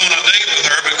wants to go on a date with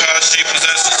her because she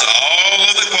possesses all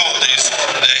of the qualities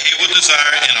that he would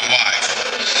desire in a wife.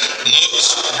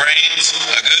 Looks, brains,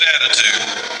 a good attitude.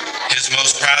 His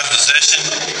most prized possession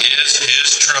is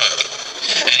his truck.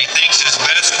 And he thinks his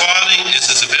best quality is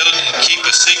his ability to keep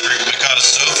a secret because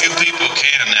so few people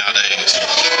can nowadays.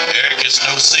 Eric, it's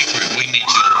no secret. We need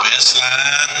your best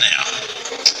line now.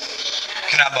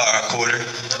 Can I borrow a quarter?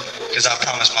 Because I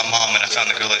promised my mom when I found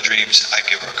the girl of dreams, I'd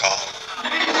give her a call.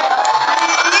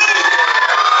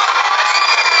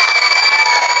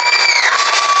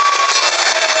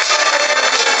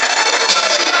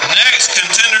 Next,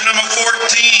 contender number 14,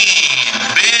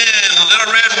 Ben, Little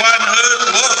Red Riding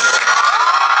Hood, Wolfe.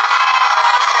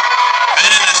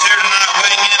 Ben is here tonight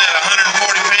weighing in at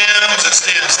 140 pounds and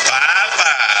stands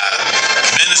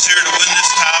 5'5". Ben is here to win this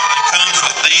title and comes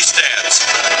with these stats.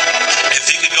 If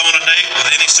he could go on a date with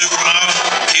any supermodel,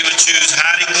 he would choose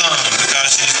Heidi Klum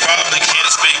because she probably can't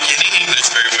speak any English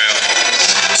very well.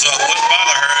 So it wouldn't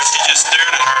bother her if she just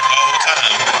stared at her the whole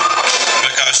time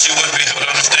because she wouldn't be able to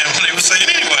understand what he was saying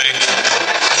anyway.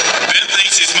 Ben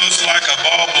thinks he's most like a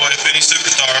ball boy of any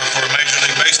superstar for a Major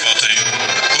League Baseball team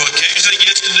who occasionally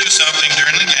gets to do something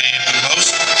during the game, but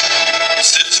most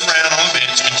sits around on the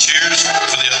bench and cheers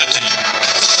for the other team.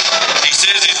 He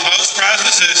says his most prized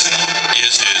possession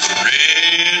is his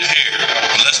red hair.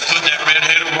 Let's put that red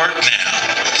hair to work now.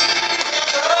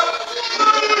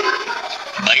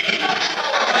 Baby,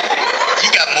 you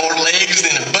got more legs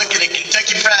than a bucket of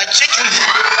Kentucky Fried Chicken.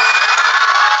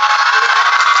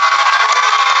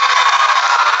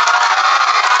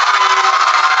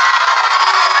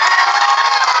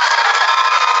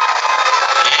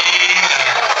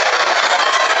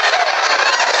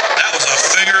 That was a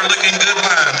finger-licking good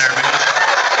line there, man.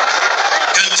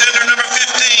 Contender number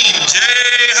 15,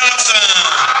 Jay Hobson.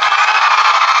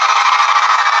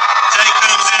 Jay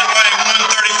comes in weighing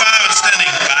 135 and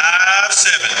standing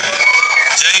 5'7".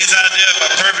 Jay's idea of a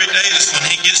perfect date is when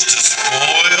he gets to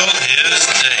spoil his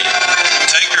date.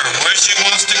 Take her where she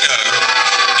wants to go.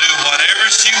 Do whatever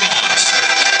she wants.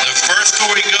 The first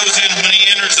store he goes in when he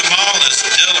enters the mall is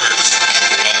Dillard's,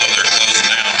 although they're closing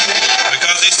down,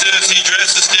 because he says he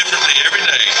dresses differently every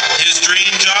day. His dream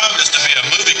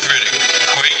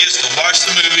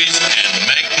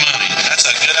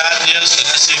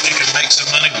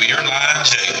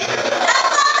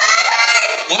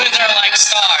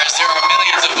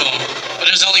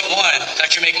that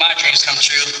can make my dreams come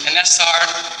true, and that star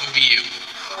would be you.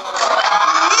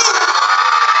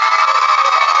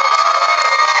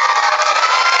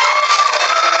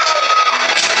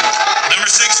 Number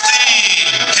 16,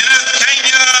 Kenneth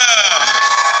Kenya.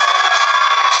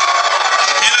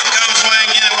 Kenneth comes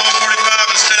weighing in at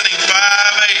 145 and standing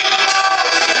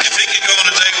 5'8". If he could go on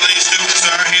a date with any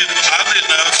superstar, he'd oddly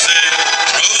enough say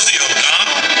Rosie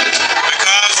O'Donnell,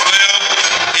 because, well,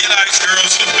 he likes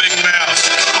girls with big mouths.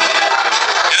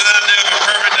 His idea of a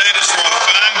perfect date is for a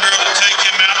fine girl to take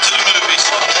him out to the movies,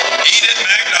 eat at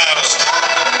McDonald's,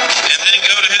 and then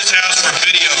go to his house for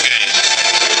video games.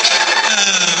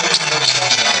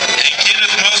 And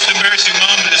Kenneth's most embarrassing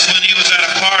moment is when he was at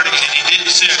a party and he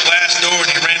didn't see a glass door and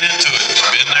he ran into it.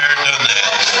 Been there, done that.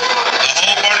 The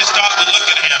whole party stopped to look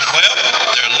at him. Well,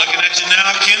 they're looking at you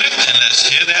now, Kenneth, and let's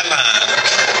hear that line.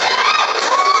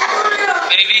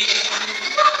 Baby,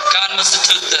 God must have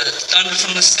took the thunder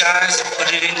from the skies and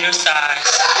put it in your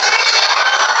thighs.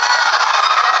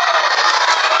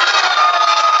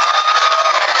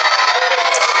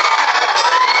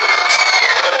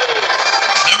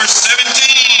 Number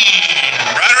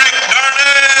 17, Broderick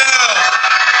Darnell.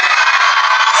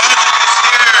 Broderick is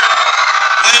here,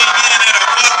 weighing in at a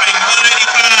whopping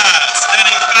 185,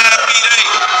 standing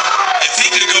 5'8". If he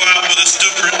could go out with a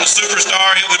superstar,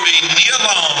 it would be Nia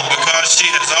Long, because she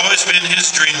has always been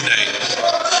his dream date.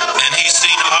 And he's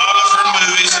seen all of her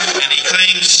movies, and he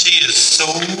claims she is so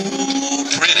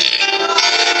pretty.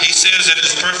 He says that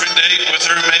his perfect date with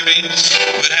her maybe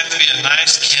would have to be a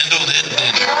nice candlelit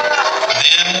dinner.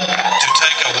 Then to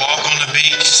take a walk on the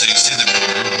beach so you see the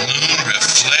moon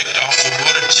reflect off the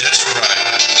water just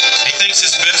right. He thinks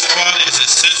his best quality is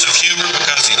his sense of humor,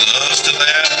 because he loves to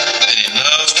laugh and he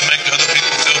loves to make other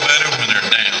people feel better when they're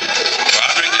down.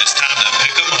 Broderick, it's time to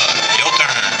pick him up. Your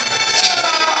turn.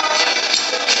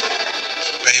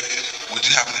 Baby, would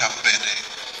you happen to have a bad day?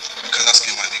 Because I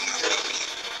skinned my knee when I put up with you.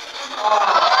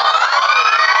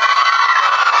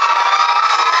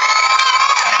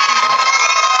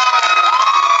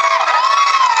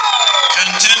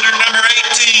 Contender number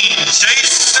 18,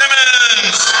 Chase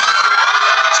Simmons.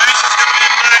 Chase is going to be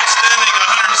tonight, standing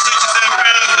 167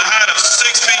 pounds at a height of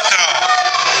 6 feet tall.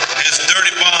 His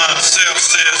dirty blonde self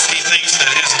says he thinks that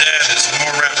his dad is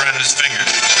more wrapped around his finger.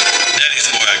 Daddy's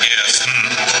boy, I guess.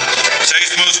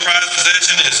 Chase's most prized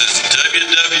possession is his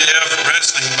WWF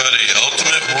wrestling buddy,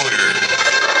 Ultimate Warrior.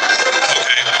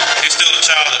 Okay, he's still a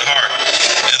child at heart.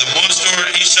 And the one store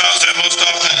he shops at most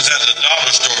often is at the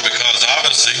dollar store, because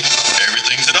obviously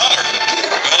everything's $1.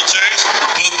 Well, Chase,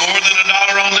 put more than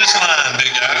 $1 on this line,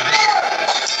 big guy.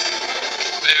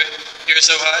 Baby, you're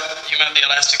so hot, you might be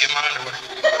elastic in my underwear.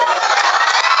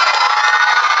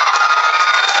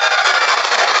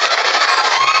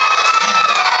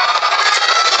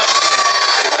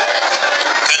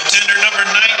 Contender number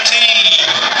 19,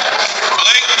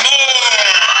 Blake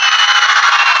Moore.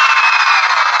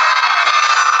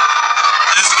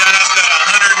 This guy's got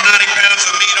 190 pounds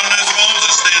of meat on his bones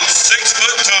and stands 6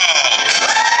 foot tall.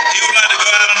 He would like to go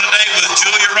out on a date with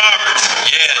Julia Roberts.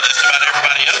 Yeah, just about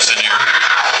everybody else in here.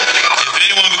 If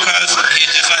anyone, because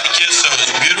he'd just like to kiss those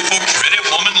beautiful, pretty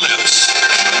woman lips.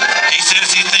 He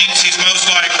says he thinks he's most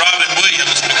like Robin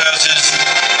Williams because his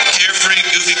carefree,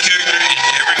 goofy character in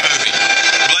every movie.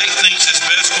 Blake thinks his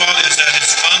best quality is that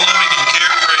he's fun-loving and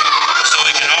carefree, so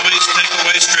he can always take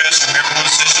away stress from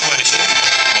everyone's situation.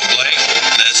 Well, Blake,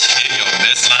 let's hear your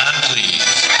best line,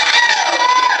 please.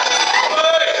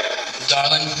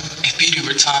 Darling, if beauty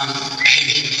were time,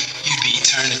 baby, you'd be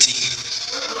eternity.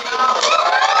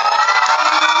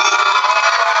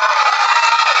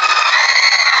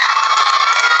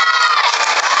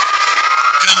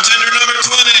 Contender number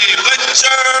 20,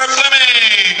 Fletcher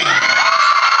Fleming.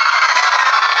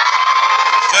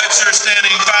 Fletcher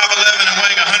standing 5'11" and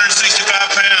weighing 165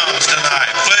 pounds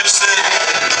tonight. Fletcher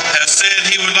has said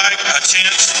he would like a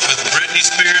chance with Britney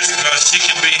Spears because she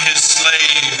can be his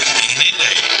slave any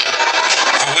day.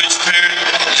 For which parent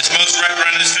is most wrapped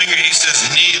around his finger, he says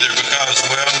neither, because,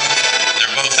 well,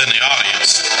 they're both in the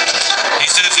audience. He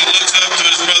says he looks up to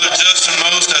his brother Justin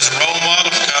most as a role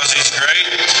model because he's great,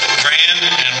 grand,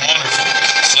 and wonderful.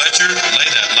 Fletcher, lay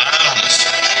that line on us.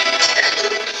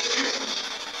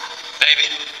 Baby,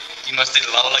 you must eat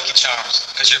a lot of Lucky Charms,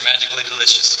 because you're magically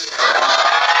delicious.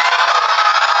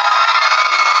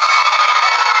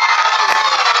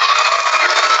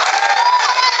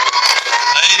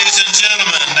 Ladies and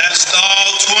gentlemen, that's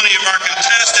all 20 of our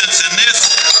contestants, and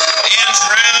this ends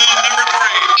round number 3.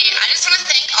 Hey, I just want to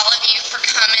thank all of you for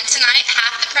coming tonight.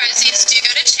 Half the proceeds do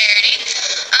go to charity.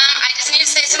 I just need to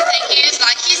say some thank yous,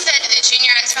 like you said, to the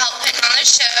Junior X for helping putting on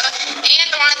this show. And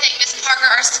I want to thank Miss Parker,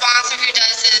 our sponsor, who who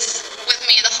does this with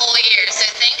me the whole year, so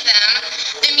thank them.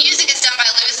 The music is done by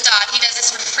Louis Dodd. He does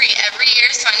this for free every year,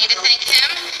 so I need to thank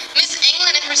him. Miss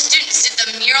England and her students did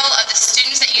the mural of the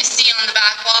students that you see on the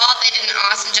back wall. They did an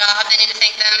awesome job. They need to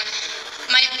thank them.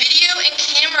 My video and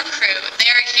camera crew, they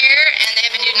are here and they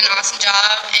have been doing an awesome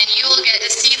job, and you will get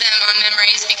to see them on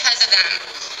Memories because of them.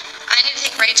 I need to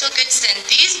thank Rachel Goodson.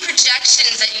 These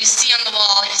projections that you see on the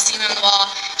wall, you see me on the wall,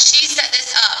 she set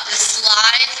this up. The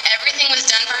slides, everything was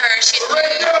done for her. She's put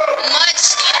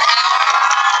much needed effort.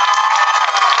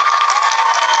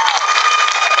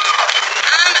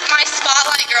 My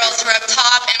spotlight girls were up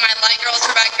top and my light girls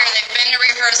were back here. They've been to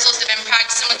rehearsals, they've been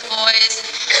practicing with the boys.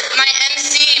 My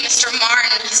MC, Mr.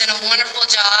 Martin, he's done a wonderful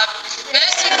job.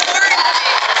 Most importantly,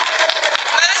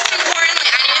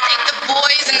 I need to thank the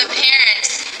boys and the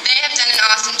parents. They have done an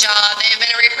awesome job. They have been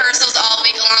to rehearsals all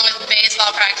week along with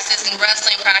baseball practices and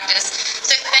wrestling practice.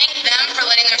 So thank them for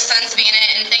letting their sons be in it,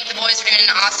 and thank the boys for doing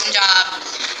an awesome job.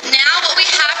 Now what we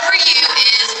have for you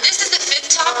is, this is the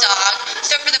 5th Top Dog.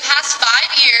 So for the past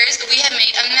 5 years, we have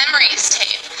made a memories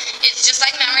tape. It's just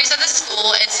like Memories of the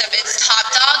School, except it's Top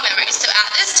Dog Memories. So at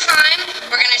this time,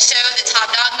 we're going to show the Top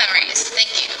Dog Memories.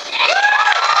 Thank you.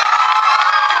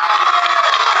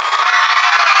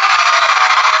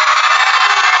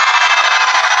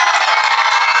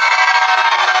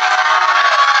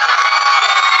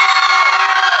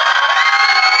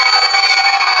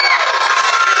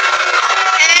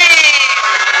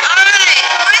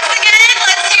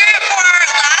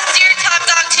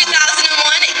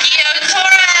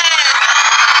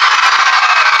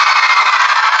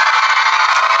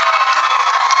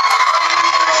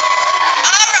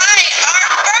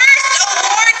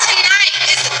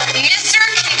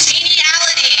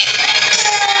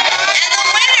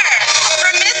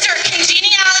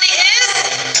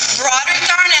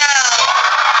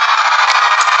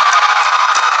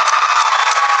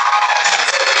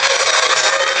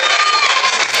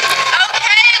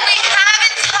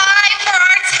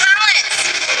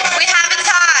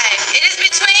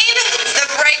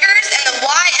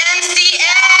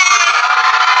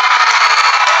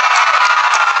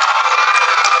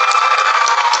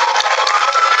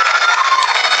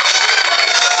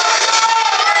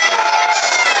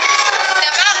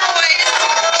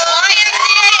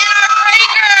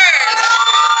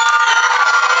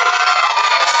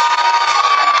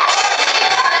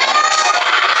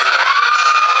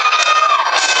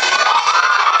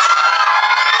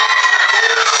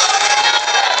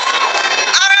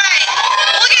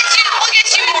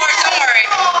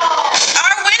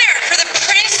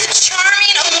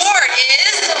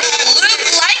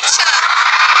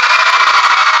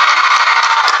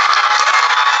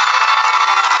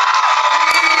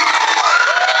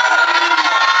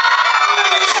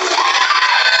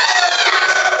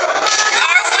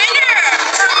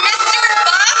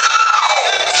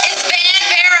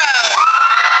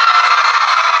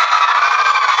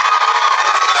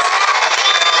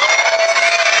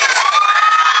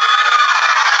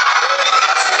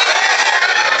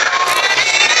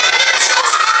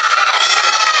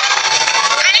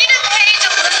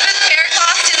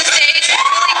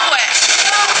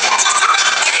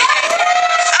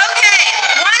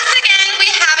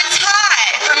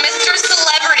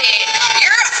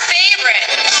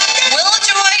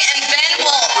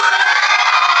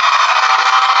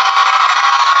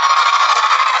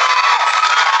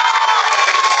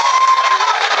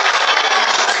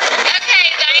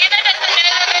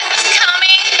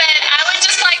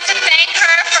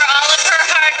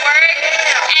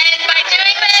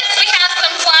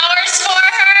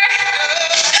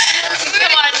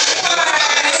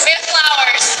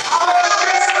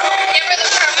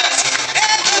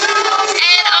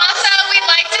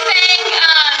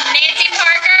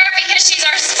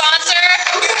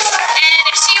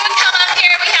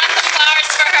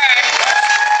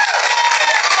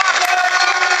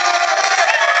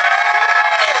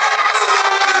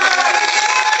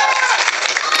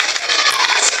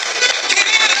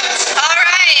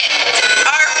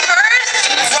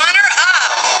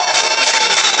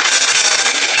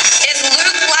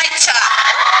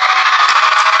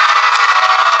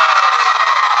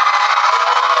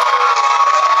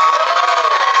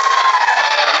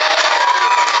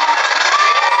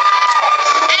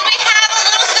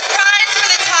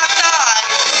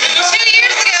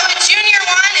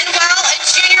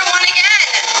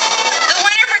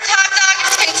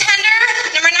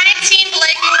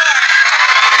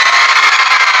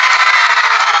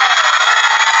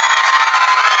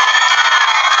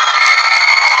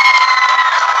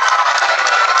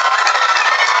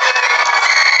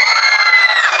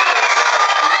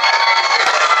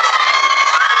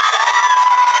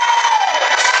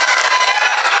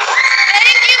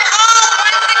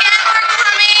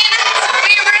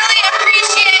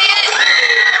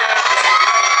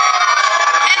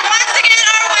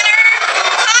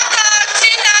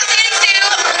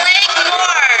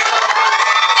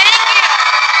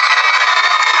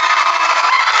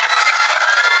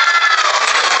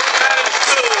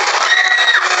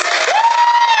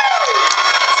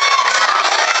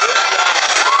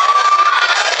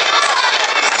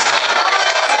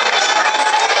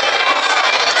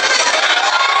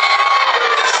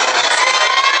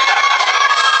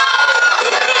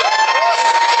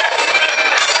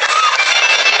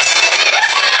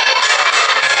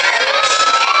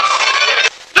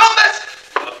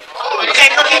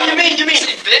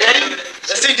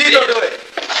 Let's see Dito do it.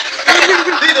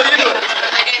 Dito, you do it.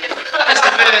 I can do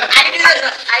this.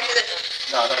 I can do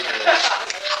this. No, don't do it.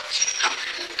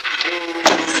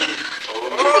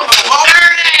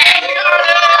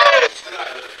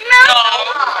 No.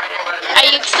 Are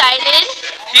you excited?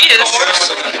 He is.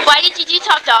 Why did you do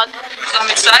Top Dog? I'm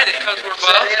excited because we're both.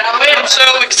 I'm so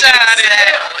excited.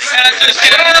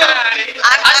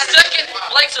 I second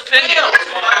Blake's opinion.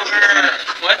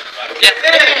 What? Yeah.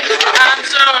 I'm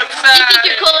so Do you excited. think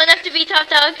you're cool enough to be Top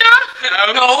Dog?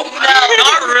 No,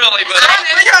 not really, but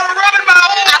You're rubbing my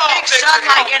own I think Son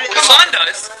might get it. Son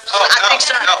does. I think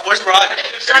Son. No, where's Broderick?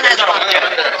 Son has one.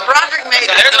 Broderick made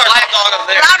it. There's our top dog up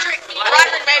there. Broderick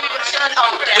maybe the Son.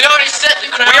 Oh, We already set the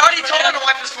crown. We already told him to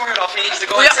wipe his forehead off. He needs to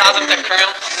go and size up that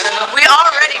crown. we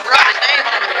already wrote his name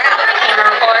on the ground.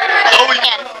 Oh,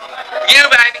 You,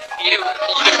 baby. You.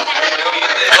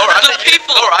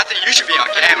 Laura, I think you should be on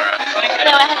camera.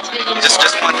 No, I have to be. Just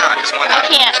one time. Just one time. I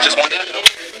can't. Just one time.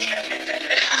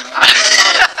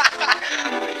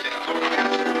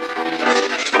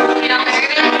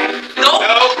 No.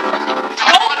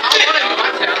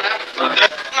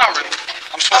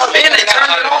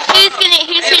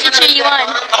 Who's here to cheer you on?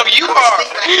 Oh, you are.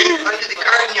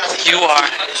 You are.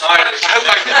 I hope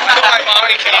my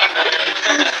mommy came.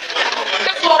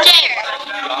 James.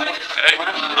 Hey,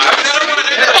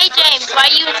 Hey James, why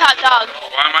are you a Top Dog?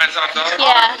 why am I a top dog?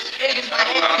 Yeah. That'd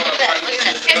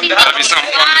be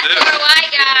something fun to do.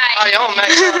 white guy. Oh, y'all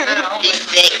make something now.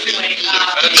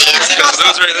 Because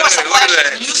those right there, look at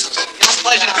that.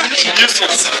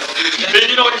 Useless. Man,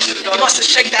 you know what you should have done? You must have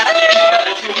shaken that.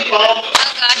 Oh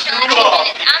gosh, I'm so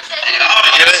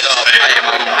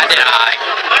I did I. I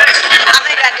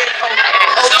think I did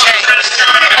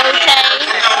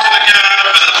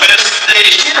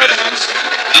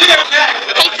okay.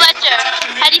 Hey Fletcher,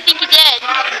 how do you think you did?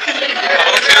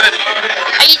 Good.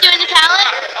 Are you doing the talent?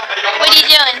 What are you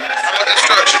doing?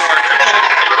 Construction work.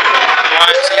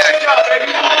 YMCA.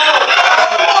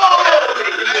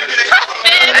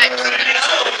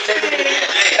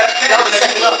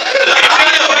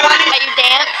 Are you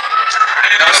dance?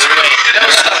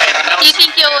 Do you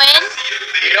think you'll win?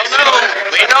 We don't know.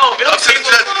 We know. Village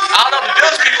people. I don't know. The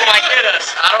village people might get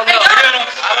us. I don't know. I don't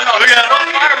know. Look at him.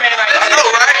 Fireman right there. I know,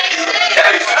 right?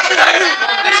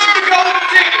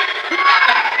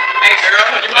 Hey, girl.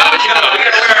 You know.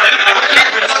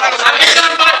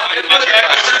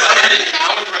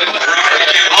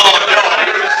 Oh, no.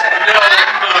 No.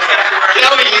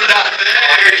 Tell me you're not there.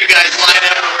 I heard you guys line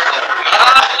up.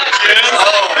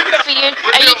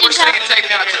 Are you doing talent? Take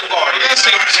me out to the party. Yes,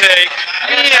 he can take.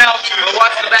 Yeah. Well,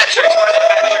 watch the back trick.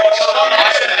 Watch the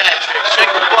back trick.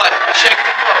 Shake the butt. Shake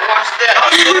the butt. Watch that.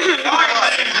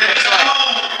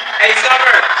 Hey,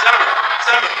 Summer.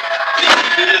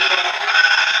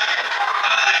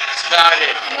 That's about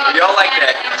it. Y'all like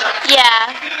that?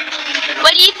 Yeah.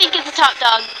 What do you think is a Top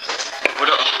Dog?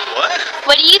 What?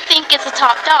 What do you think is a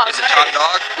Top Dog? It's a top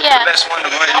dog? Yeah. The best one, the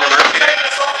one in the room.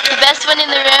 The best one in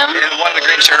the room? And the one in the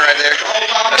green shirt right there.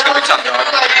 That's gonna be top dog.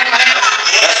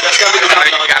 That's gonna be the top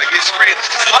dog. You gotta get straight.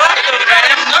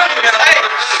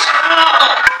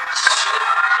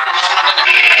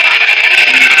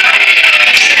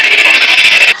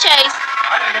 Chase,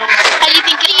 how do you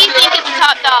think is a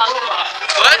Top Dog?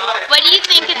 What? What do you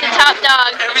think is a Top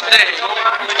Dog? Everything.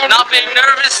 Not being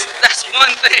nervous, that's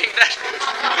one thing that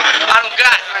I don't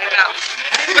got right now.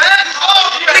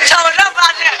 We told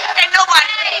nobody. Ain't nobody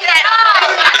need that.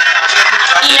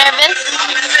 You nervous? Do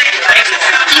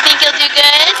you think you'll do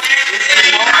good?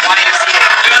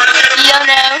 You don't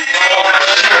know?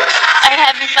 Are you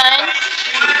having fun?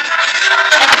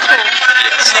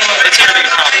 That's cool. It's interview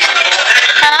Thomas.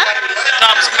 Huh?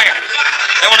 Thomas, come here.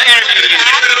 They want to interview you.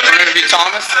 We're gonna be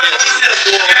Thomas?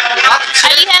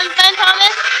 Are you having fun,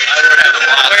 Thomas?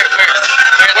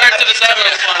 Where to the side of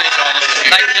the funny,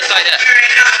 like just like that.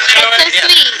 That's so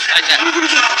sweet. Like that. Hey,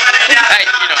 you know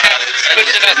how it is.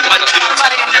 Push it up.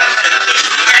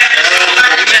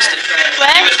 You missed it.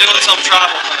 What? He was doing some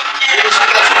travel.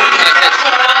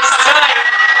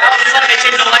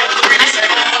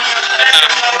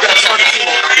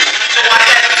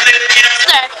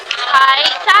 Sir, high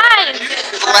times.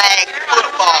 Flag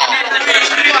football.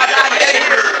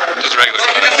 Just regular.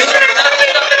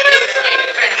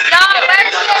 No,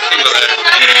 where's People there.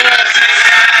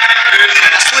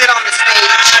 I slid on the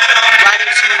stage right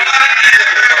into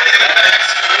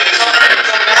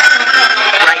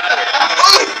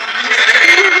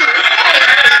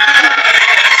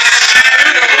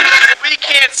We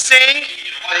can't sing.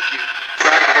 Thank you.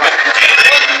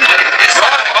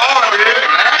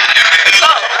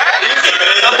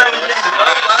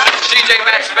 CJ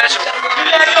Max special.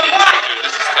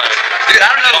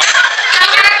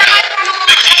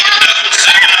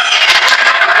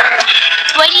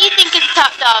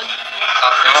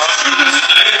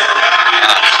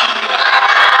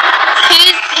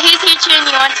 cheering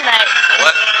you on tonight?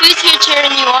 What? Who's here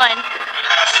cheering you on? I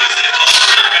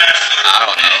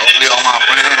don't know. Hopefully all my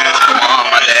friends, my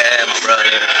mom, my dad, my brother,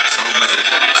 so many.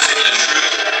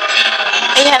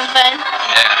 Are you having fun?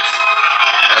 Yeah.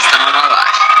 Best time of my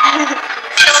life.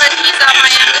 Dylan, he's my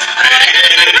youngest boy.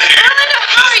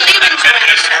 How are you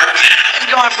enjoying it? It's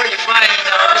going pretty fine, you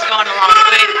know. It's going along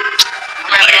good.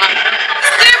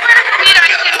 Super. Need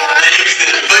ice cream more.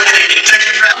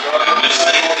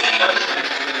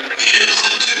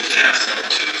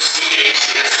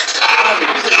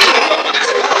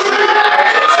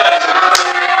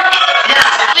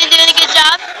 Been doing a good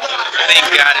job? I think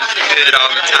God is good all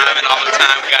the time, and all the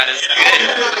time God is good.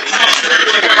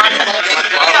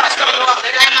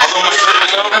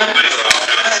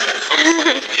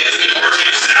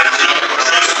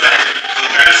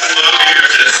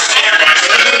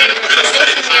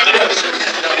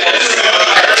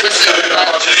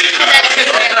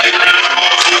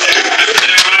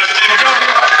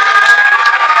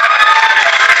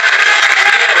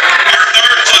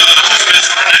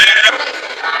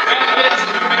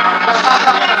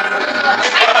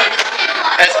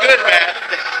 That's good, man.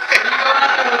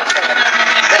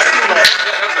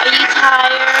 Are you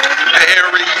tired?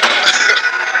 Very.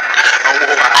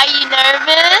 Are you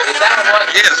nervous?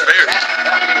 Yes, very.